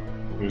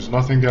 There's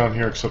nothing down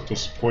here except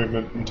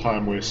disappointment and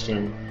time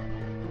wasting.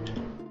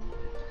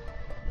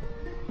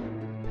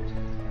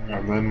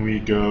 And then we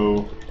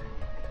go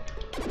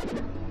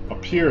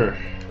up here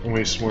and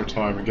waste more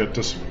time and get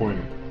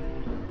disappointed.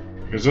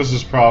 Because this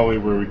is probably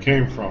where we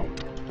came from.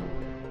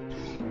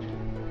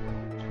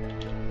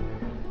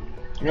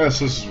 Yes,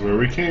 this is where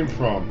we came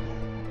from.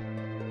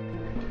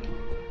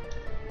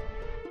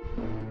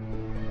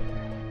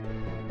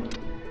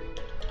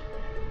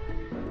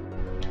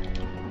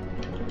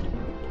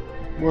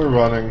 We're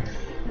running.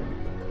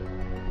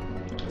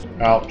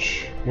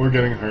 Ouch. We're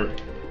getting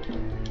hurt.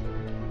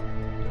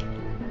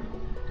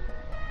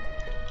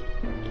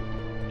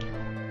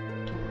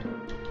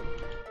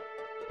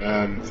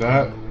 And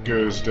that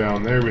goes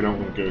down there. We don't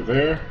want to go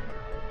there.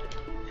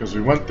 Because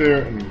we went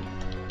there and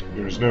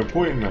there was no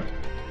point in it.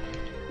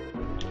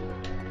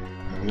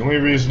 And the only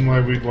reason why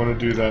we'd want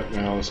to do that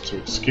now is to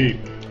escape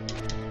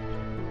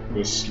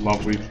this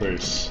lovely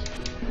place.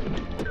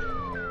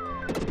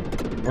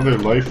 Another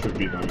life would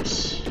be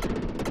nice.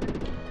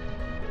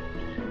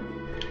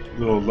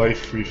 Little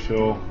life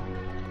refill.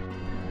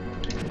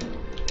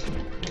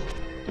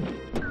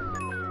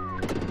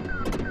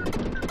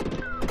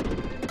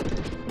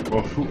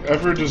 Well,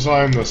 whoever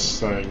designed this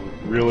thing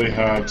really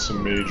had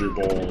some major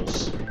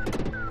balls.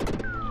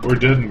 Or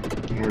didn't,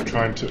 and we're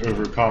trying to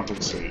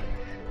overcompensate.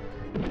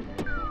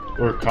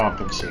 Or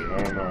compensate,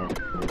 I don't know.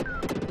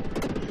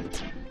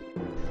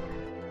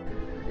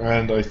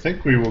 And I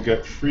think we will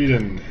get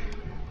Frieden.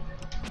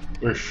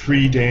 Or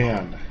Free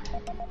Dan.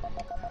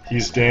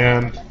 He's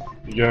Dan.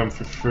 You get him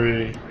for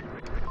free.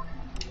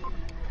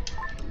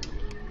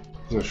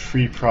 He's a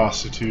free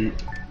prostitute.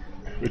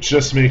 Which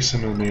just makes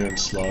him a man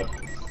slut.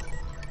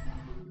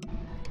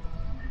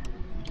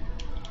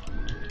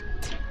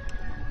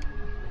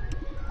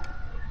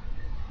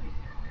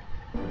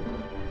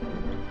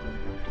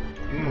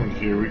 And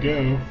here we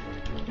go.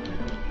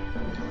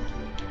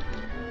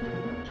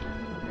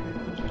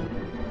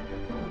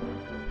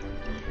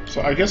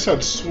 So I guess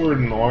that's sword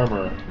and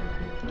armor.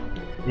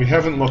 We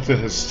haven't looked at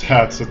his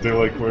stats that they're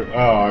like, oh,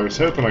 I was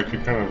hoping I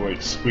could kind of like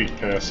squeak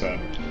past that.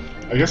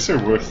 I guess they're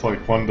worth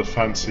like 1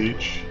 defense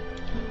each.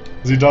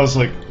 Because he does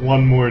like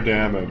 1 more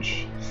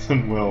damage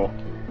than Will,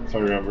 if I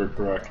remember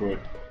correctly.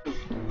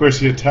 Of course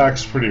he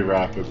attacks pretty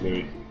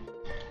rapidly.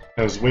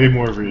 Has way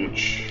more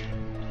reach.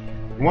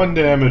 1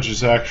 damage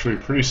is actually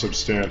pretty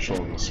substantial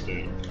in this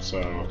game,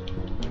 so...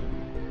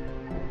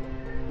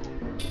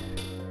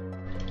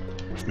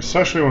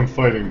 Especially when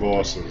fighting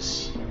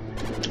bosses.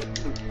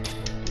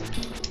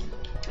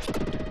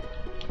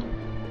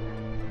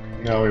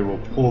 Now we will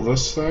pull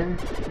this thing.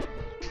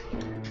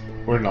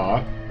 Or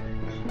not.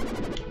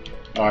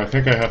 Oh, I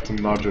think I have to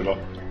nudge it up.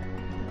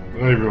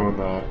 Did I ruin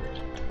that?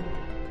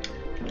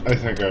 I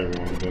think I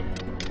ruined it.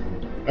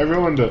 I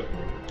ruined it!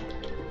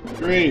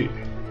 Great!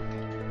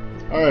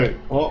 Alright,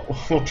 well,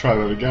 we'll try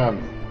that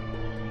again.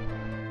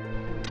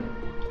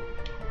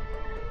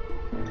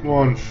 Come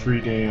on,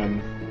 Free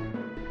Dan.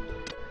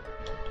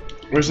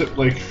 Or is it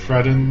like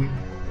Freden?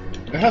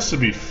 It has to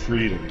be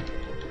Frieden.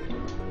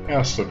 It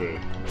has to be.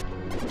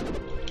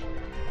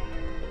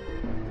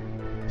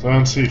 So I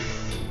don't see,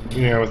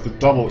 yeah, with the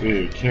double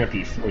E, it can't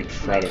be like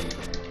Freden.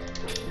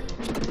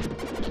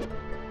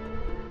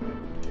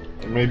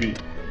 Or maybe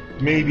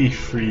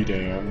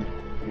Friedan.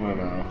 I don't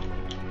know.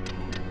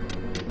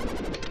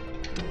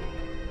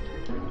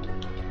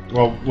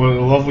 Well, what a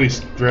lovely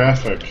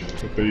graphic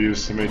that they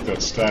used to make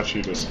that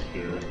statue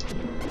disappear.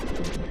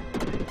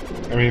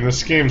 I mean,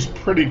 this game's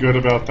pretty good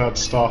about that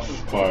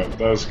stuff, but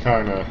that was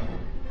kinda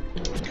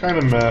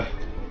meh.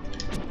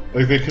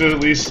 Like, they could have at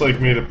least, like,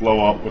 made it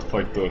blow up with,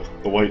 like, the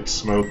white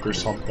smoke or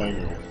something,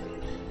 or...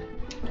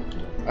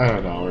 I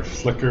don't know, or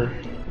flicker.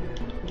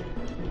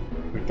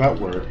 Like, that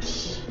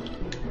works.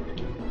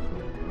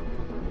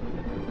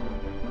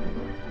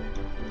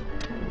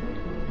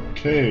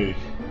 Okay.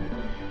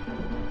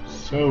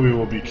 So we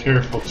will be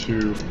careful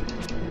to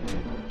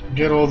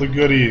get all the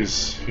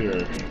goodies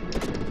here.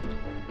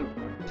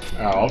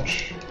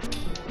 Ouch.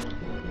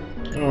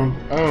 I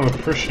don't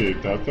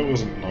appreciate that. That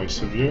wasn't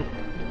nice of you.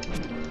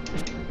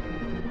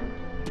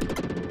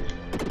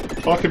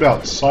 Talk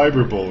about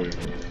cyberbullying.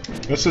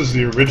 This is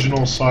the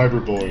original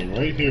cyberbullying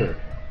right here.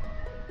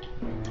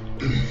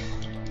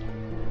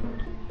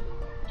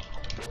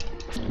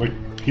 Like,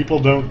 people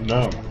don't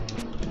know.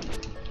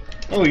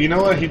 Oh, you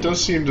know what? He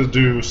does seem to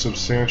do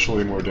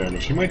substantially more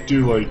damage. He might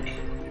do, like,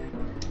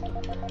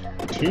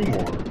 2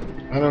 more.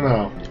 I don't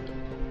know.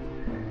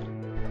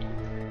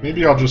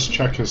 Maybe I'll just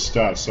check his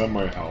stats, that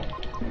might help.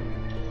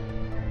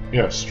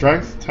 Yeah,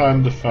 strength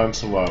 10,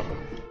 defense 11.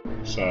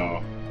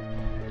 So,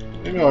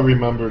 maybe I'll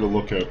remember to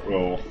look at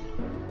Will.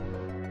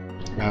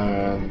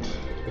 And,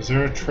 is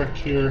there a trick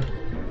here?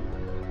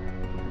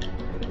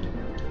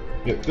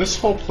 Yeah, this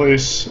whole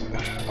place,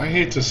 I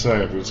hate to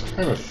say it, but it's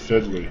kind of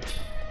fiddly.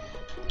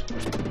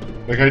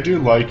 Like, I do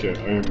like it,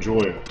 I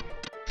enjoy it.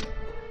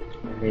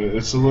 But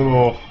it's a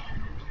little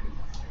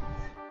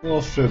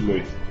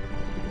fiddly.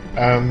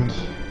 And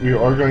we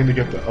are going to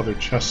get the other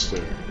chest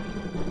there.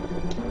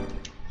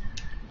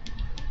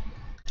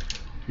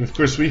 And of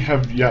course, we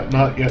have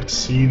not yet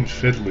seen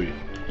Fiddly,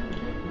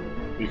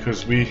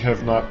 because we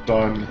have not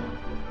done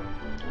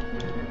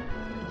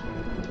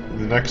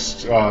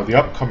the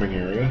upcoming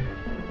area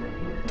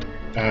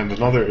and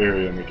another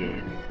area in the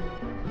game.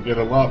 We get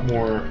a lot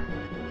more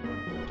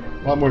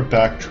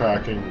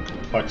backtracking,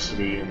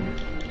 complexity,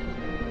 and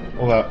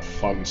all that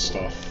fun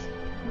stuff.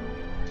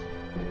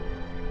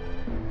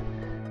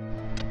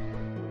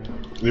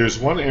 There's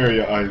one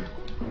area I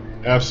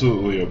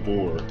absolutely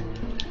abhor,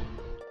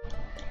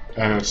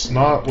 and it's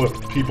not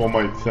what people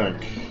might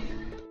think.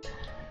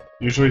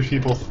 Usually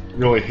people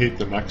really hate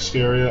the next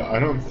area. I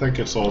don't think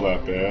it's all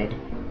that bad.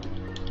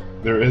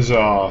 There is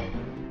a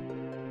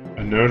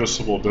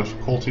noticeable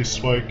difficulty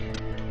spike.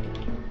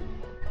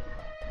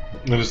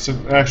 And it's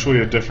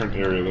actually a different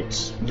area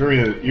that's very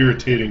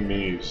irritating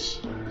maze.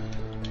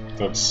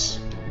 That's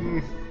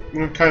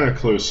kind of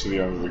close to the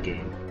end of the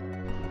game.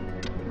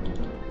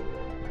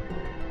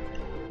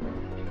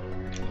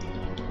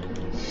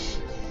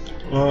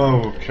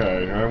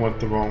 Okay, I went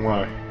the wrong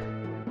way.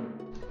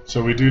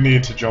 So we do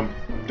need to jump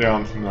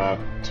down from that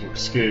to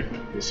escape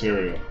this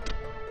area.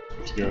 We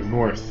have to go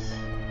north.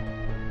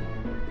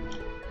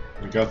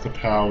 We got the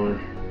power.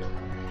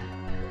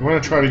 We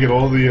want to try to get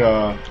all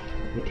the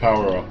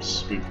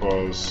power-ups,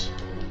 because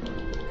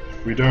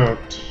if we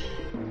don't,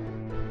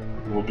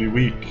 we'll be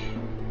weak.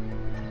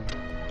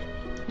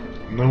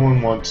 No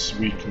one wants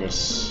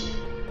weakness.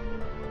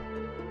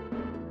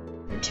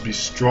 And to be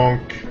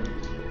strong.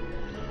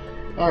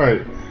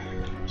 Alright,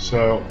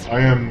 so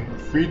I am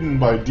Frieden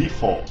by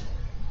default,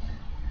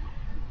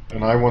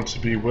 and I want to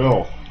be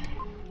Will.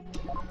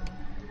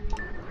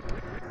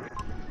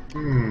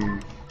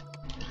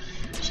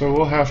 So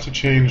we'll have to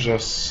change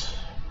this.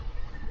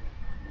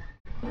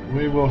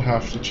 We will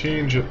have to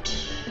change it.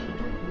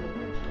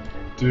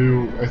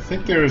 I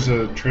think there's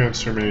a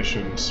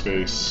transformation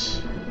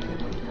space.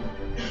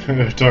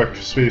 A dark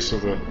space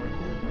of the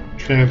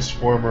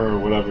transformer, or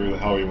whatever the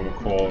hell you want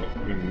to call it,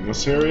 in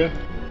this area.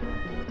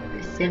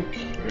 I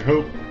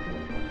hope.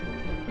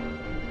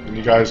 And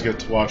you guys get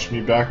to watch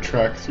me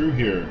backtrack through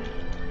here.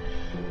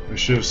 I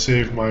should have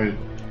saved my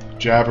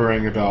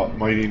jabbering about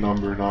Mighty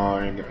Number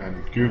 9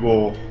 and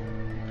Google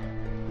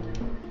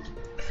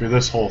for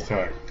this whole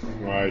thing,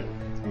 right?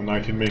 And I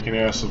can make an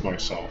ass of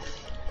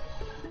myself.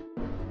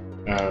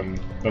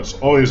 And that's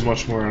always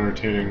much more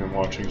entertaining than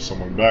watching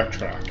someone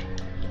backtrack.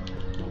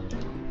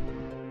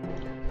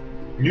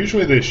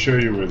 Usually they show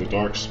you where the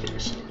dark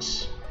space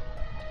is.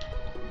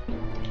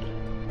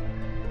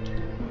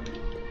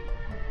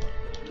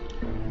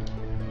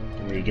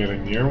 Are we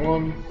getting near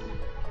one?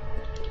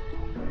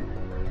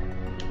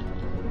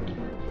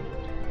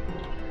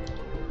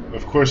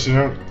 Of course, they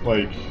don't,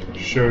 like,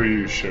 show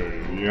you.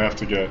 You have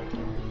to get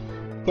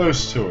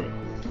close to it.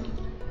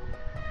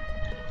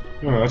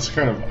 You know, that's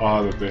kind of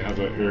odd that they have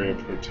that area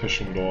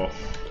partitioned off.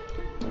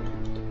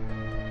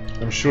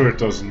 I'm sure it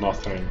does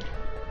nothing.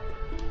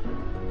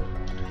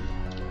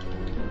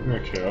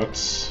 Okay,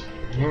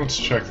 let's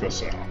check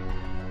this out.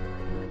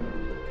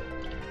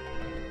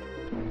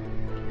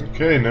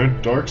 Okay, no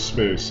dark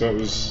space. That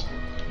was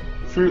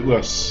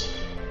fruitless.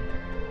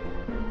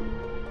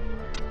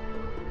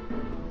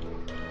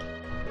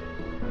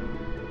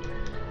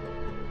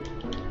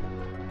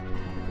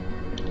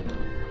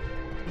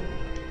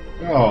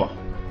 Oh.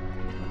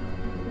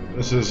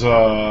 This is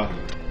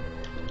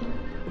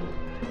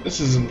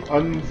an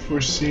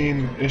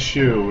unforeseen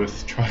issue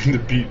with trying to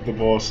beat the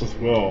boss with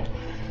Will.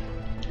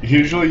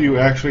 Usually you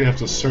actually have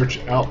to search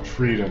out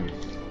Frieden,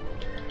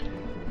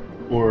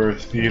 or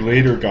the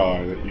later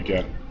guy that you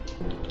get,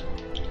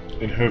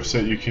 in hopes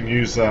that you can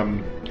use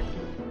them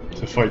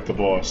to fight the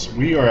boss.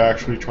 We are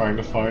actually trying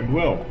to find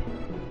Will.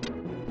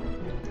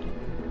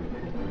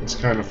 It's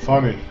kind of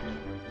funny.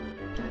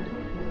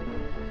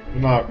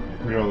 Not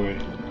really.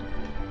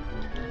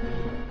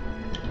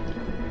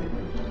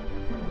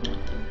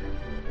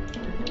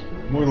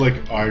 More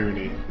like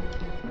irony.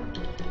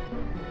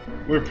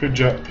 Or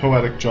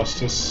poetic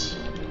justice,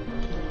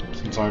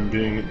 since I'm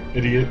being an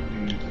idiot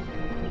and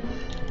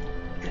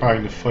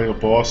trying to fight a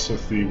boss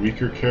with the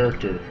weaker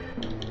character.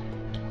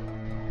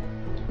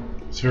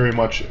 It's very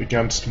much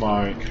against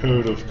my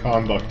code of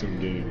conduct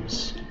in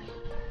games.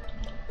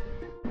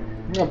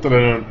 Not that I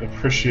don't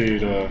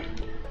appreciate a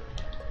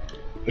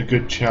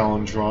good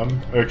challenge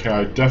run. Okay,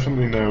 I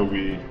definitely know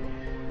we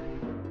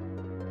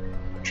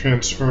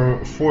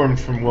transformed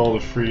from Will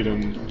to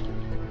Frieden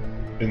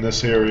in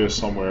this area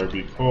somewhere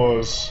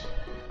because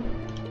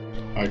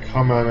I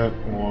come at it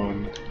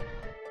on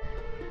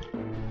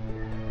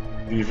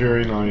the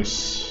very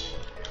nice...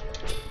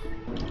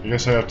 I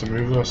guess I have to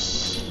move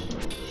this.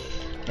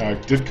 I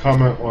did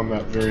comment on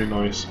that very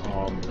nice,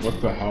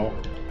 what the hell?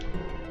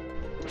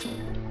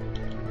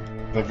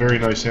 That very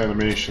nice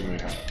animation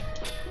they had.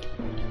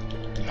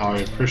 And how I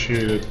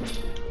appreciated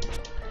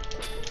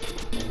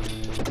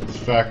the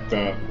fact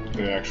that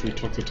they actually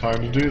took the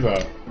time to do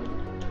that.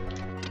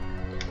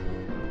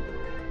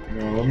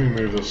 Now let me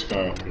move this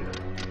guy up here.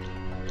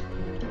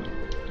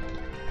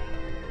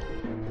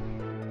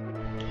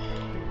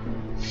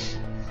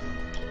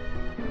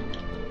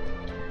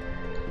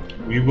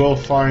 We will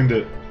find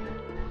it.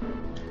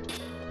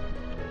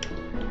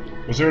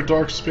 Was there a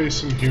dark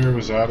space in here?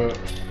 Was that it?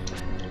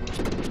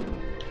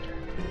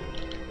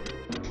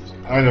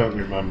 I don't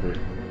remember.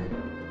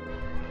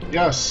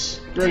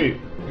 Yes! Great!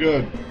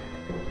 Good!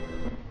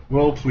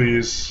 Will,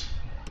 please.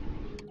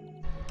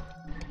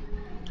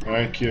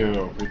 Thank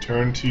you.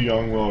 Return to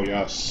young Will,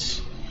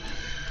 yes.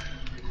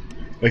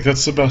 Like,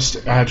 that's the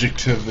best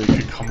adjective they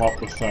could come up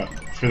with that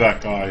for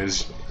that guy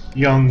is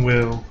young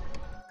Will.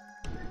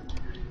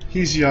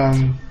 He's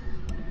young.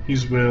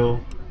 He's Will.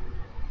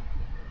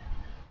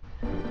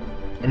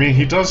 I mean,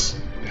 he does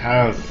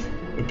have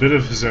a bit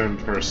of his own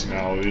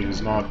personality.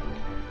 He's not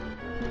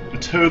a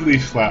totally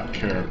flat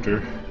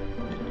character.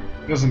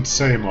 He doesn't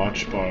say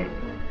much, but...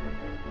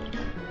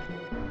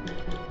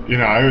 you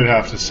know, I would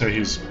have to say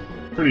he's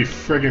pretty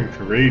friggin'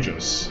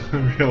 courageous,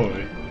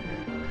 really.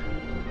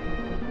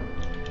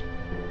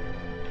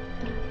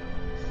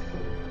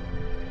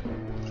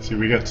 See,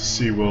 we get to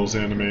see Will's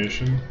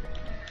animation.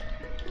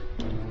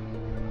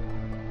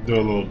 Do a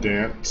little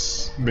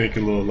dance, make a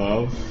little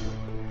love.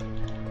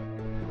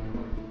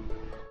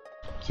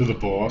 To the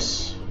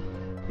boss,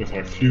 with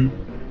our flute.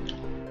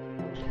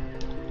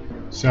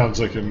 Sounds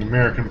like an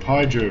American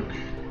Pie joke.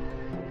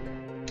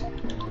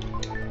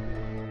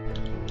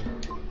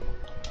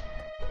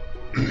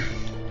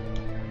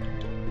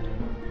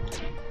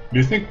 Do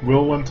you think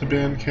Will went to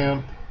band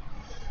camp?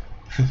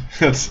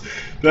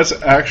 That's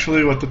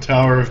actually what the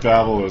Tower of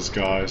Babel is,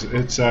 guys.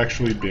 It's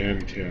actually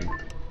band camp.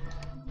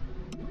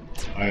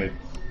 I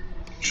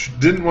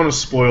didn't want to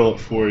spoil it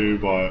for you,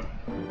 but...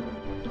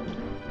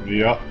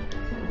 yep.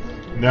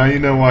 Now you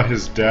know why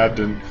his dad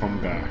didn't come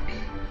back.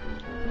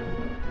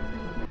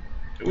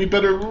 We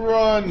better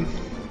run!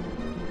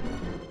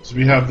 So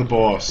we have the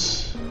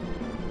boss.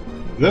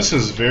 This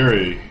is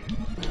very,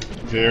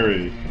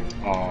 very,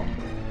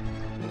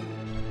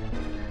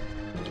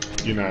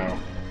 you know,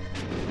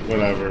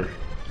 whatever.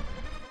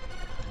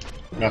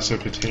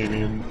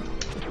 Mesopotamian.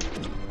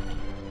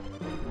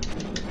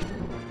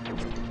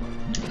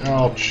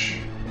 Ouch.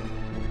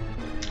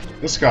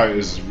 This guy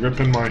is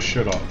ripping my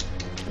shit up.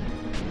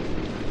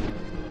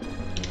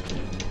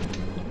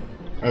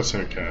 That's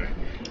okay.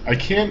 I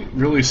can't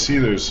really see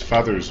those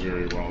feathers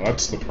very well,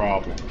 that's the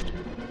problem.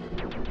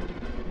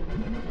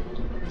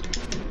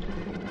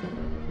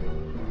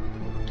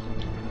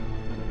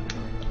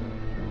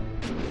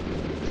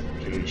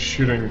 Okay, he's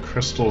shooting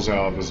crystals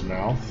out of his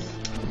mouth.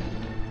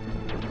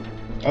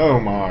 Oh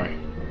my.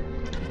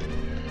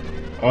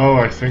 Oh,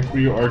 I think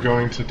we are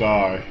going to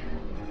die.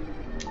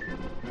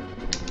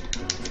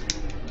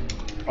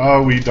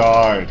 Oh, we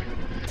died.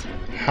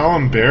 How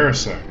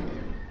embarrassing.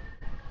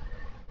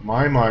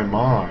 My.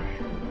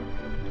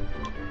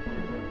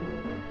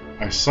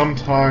 I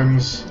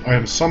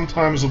am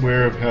sometimes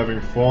aware of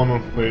having fallen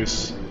on a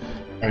place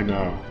I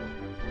know.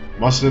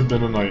 Must have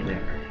been a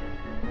nightmare.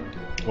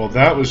 Well,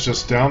 that was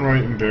just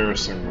downright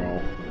embarrassing,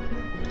 Will.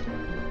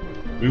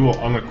 We will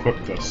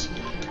unequip this.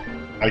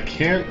 I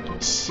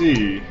can't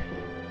see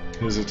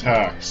his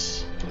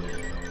attacks.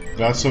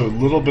 That's a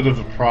little bit of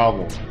a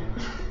problem.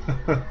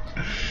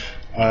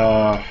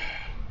 We're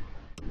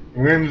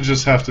going to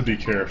just have to be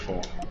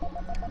careful.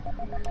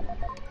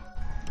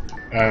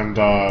 And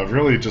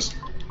really just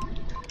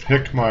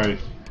pick my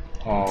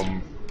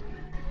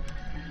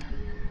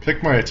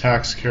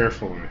attacks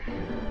carefully.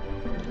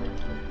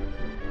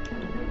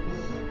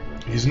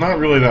 He's not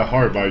really that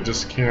hard, but I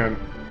just can't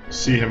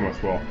see him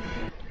with well.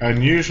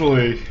 And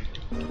usually,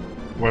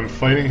 when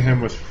fighting him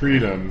with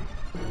freedom,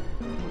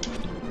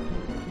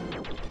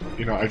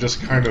 you know, I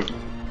just kind of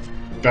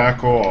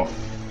back off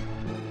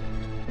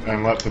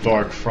and let the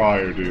Dark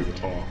Friar do the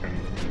talking.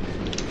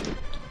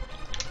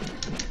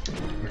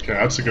 Okay,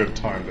 that's a good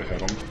time to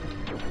hit him.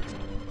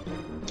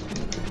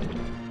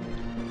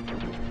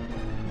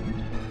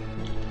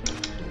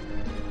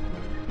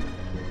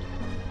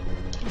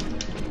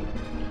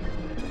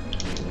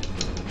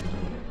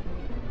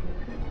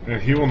 And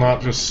he will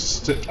not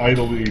just sit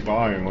idly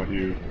by and let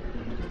you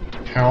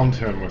pound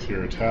him with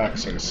your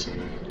attacks, I see.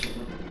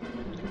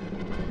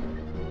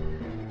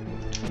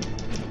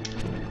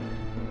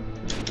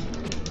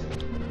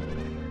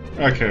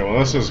 Okay, well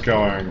this is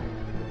going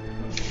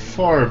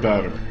far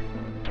better.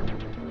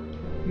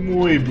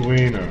 Muy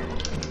bueno.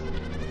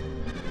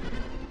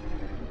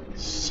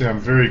 See, I'm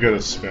very good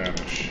at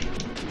Spanish.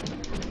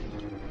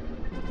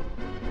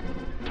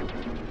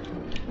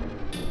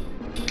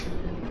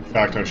 In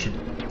fact, I should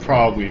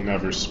probably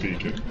never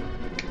speak it,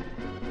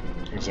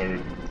 because I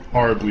would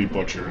horribly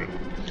butcher it.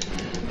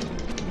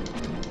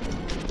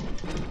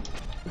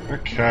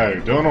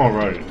 Okay, doing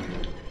alright.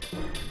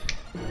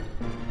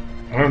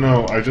 I don't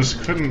know, I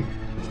just couldn't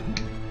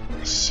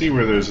see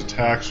where those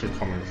attacks were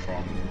coming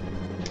from.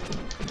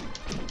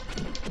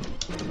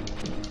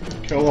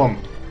 Kill him.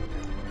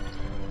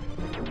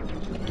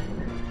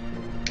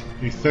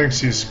 He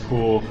thinks he's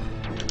cool.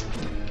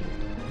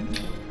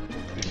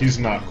 He's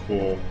not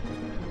cool.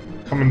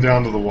 Coming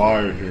down to the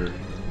wire here.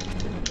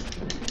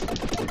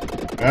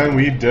 And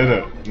we did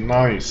it.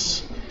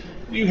 Nice.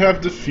 You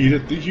have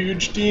defeated the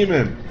huge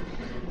demon.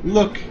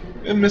 Look,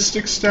 a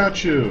mystic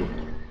statue.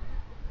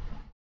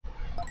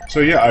 So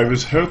yeah, I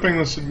was hoping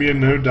this would be a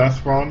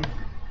no-death run,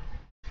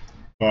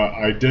 but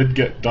I did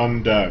get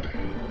done dead.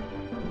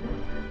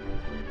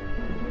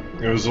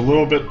 It was a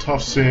little bit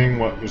tough seeing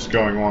what was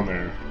going on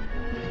there.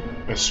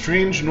 A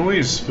strange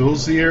noise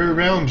fills the air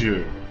around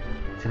you.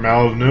 From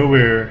out of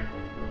nowhere,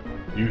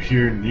 you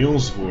hear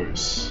Neil's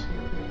voice.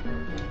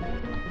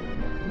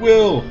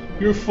 Will,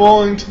 you're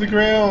falling to the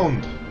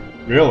ground!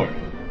 Really?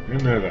 I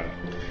didn't know that.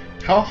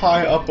 How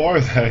high up are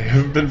they?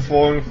 I've been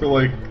falling for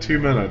like 2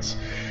 minutes.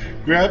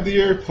 Grab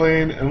the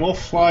airplane and we'll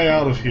fly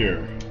out of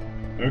here.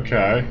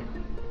 Okay.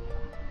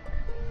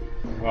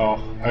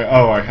 Well,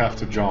 I have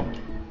to jump.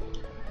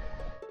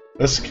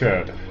 This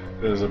kid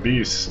is a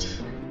beast.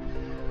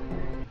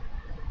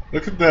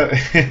 Look at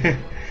that.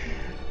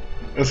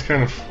 That's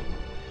kind of...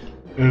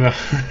 You know,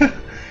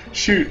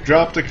 shoot,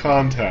 drop to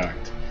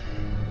contact.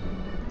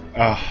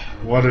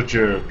 What a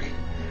joke.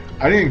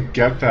 I didn't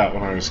get that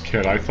when I was a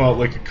kid. I thought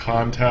like a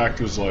contact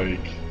was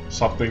like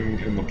something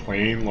in the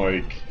plane,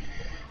 like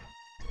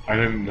I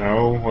didn't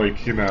know,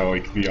 like, you know,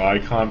 like the eye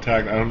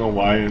contact. I don't know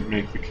why I didn't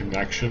make the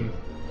connection.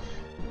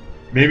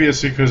 Maybe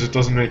it's because it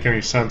doesn't make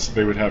any sense that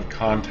they would have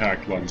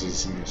contact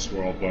lenses in this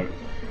world, but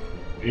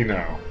you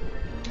know.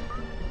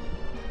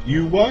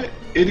 You what?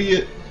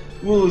 Idiot!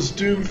 Will is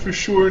doomed for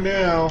sure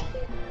now.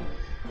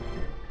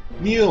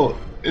 Neil,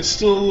 it's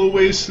still a little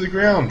ways to the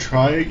ground.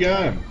 Try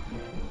again.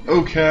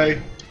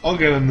 Okay, I'll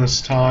get him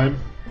this time.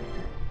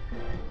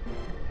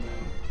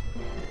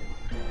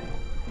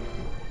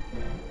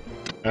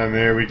 And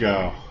there we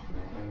go.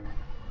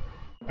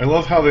 I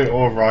love how they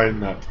all ride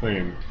in that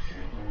plane.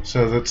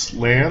 So that's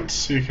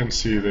Lance, you can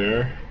see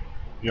there.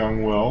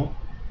 Young Will.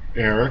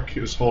 Eric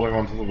is holding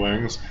onto the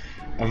wings.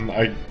 And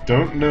I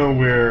don't know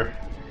where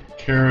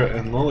Kara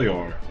and Lily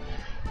are.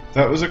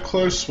 That was a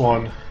close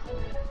one.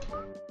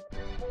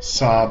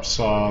 Sob,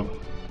 sob.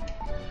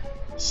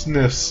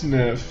 Sniff,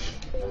 sniff.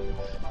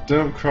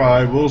 Don't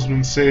cry, Will's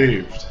been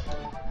saved.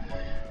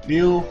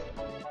 Neil,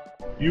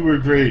 you were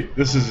great.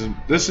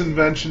 This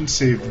invention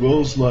saved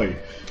Will's life.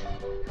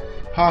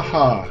 Ha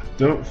ha,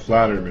 don't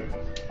flatter me.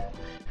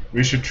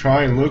 We should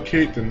try and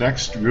locate the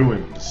next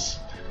ruins.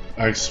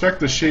 I expect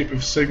the shape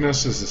of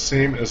Cygnus is the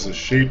same as the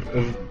shape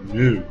of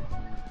Mu.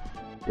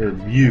 Or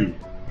Mew.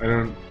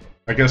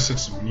 I guess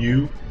it's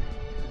Mew.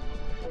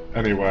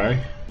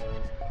 Anyway.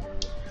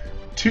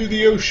 To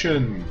the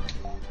ocean!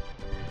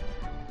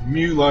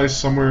 Mew lies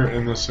somewhere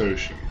in this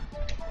ocean.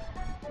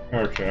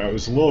 Okay, that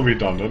was a little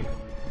redundant,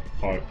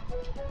 but...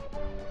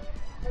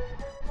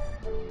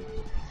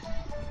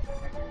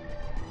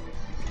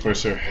 Of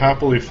course, they're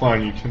happily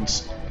flying. You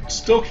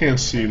still can't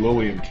see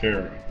Lily and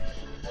Kara.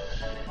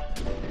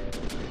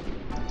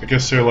 I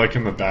guess they're like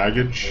in the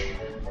baggage.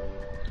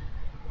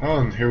 Oh,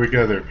 and here we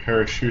go. They're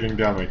parachuting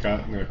down. They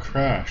got in a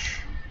crash.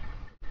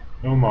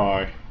 Oh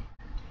my.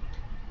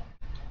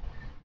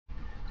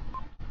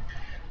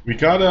 We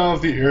got out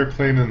of the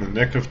airplane in the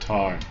nick of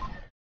time.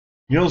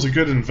 Neil's a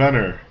good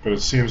inventor, but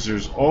it seems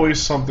there's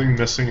always something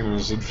missing in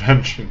his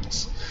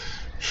inventions.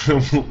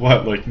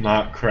 What, like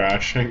not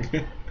crashing?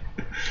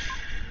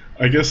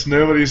 I guess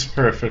nobody's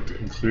perfect,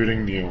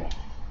 including Neil.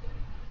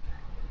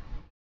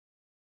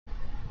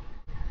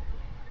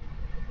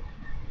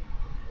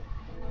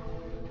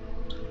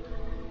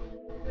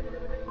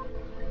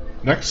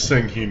 Next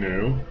thing he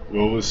knew,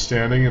 Will was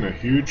standing in a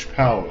huge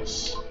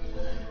palace.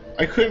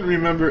 I couldn't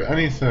remember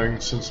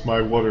anything since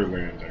my water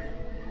landing.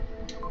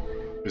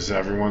 Is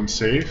everyone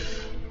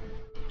safe?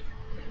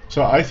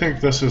 So I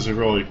think this is a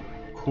really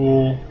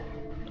cool,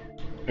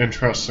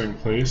 interesting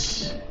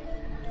place.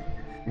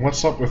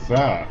 What's up with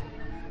that?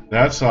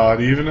 That's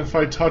odd. Even if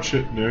I touch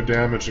it, no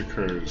damage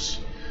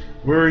occurs.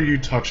 Where are you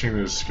touching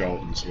those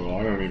skeletons, Will?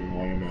 I don't even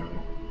want to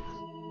know.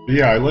 But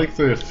yeah, I like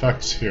the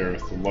effects here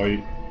with the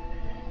light.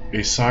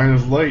 A sign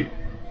of light.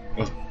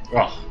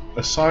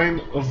 A sign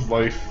of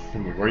life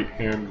from the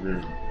right-hand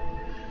room.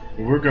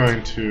 But we're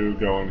going to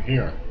go in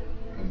here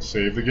and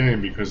save the game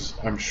because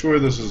I'm sure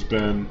this has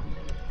been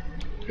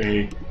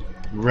a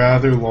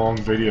rather long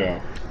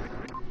video.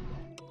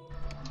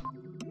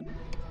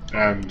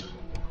 And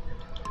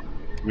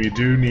we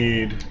do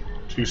need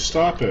to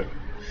stop it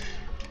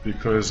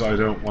because I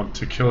don't want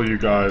to kill you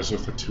guys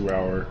with a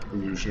 2-hour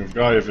Illusion of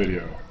Gaia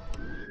video.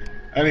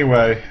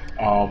 Anyway,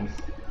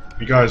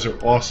 you guys are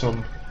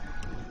awesome.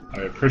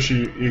 I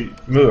appreciate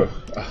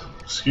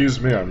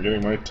Excuse me, I'm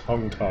getting my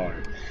tongue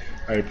tied.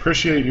 I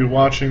appreciate you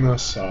watching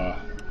this.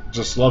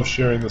 Just love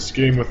sharing this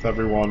game with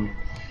everyone.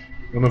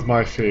 One of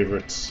my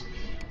favorites.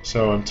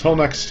 So until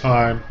next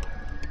time,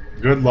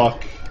 good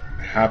luck,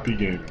 happy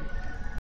gaming.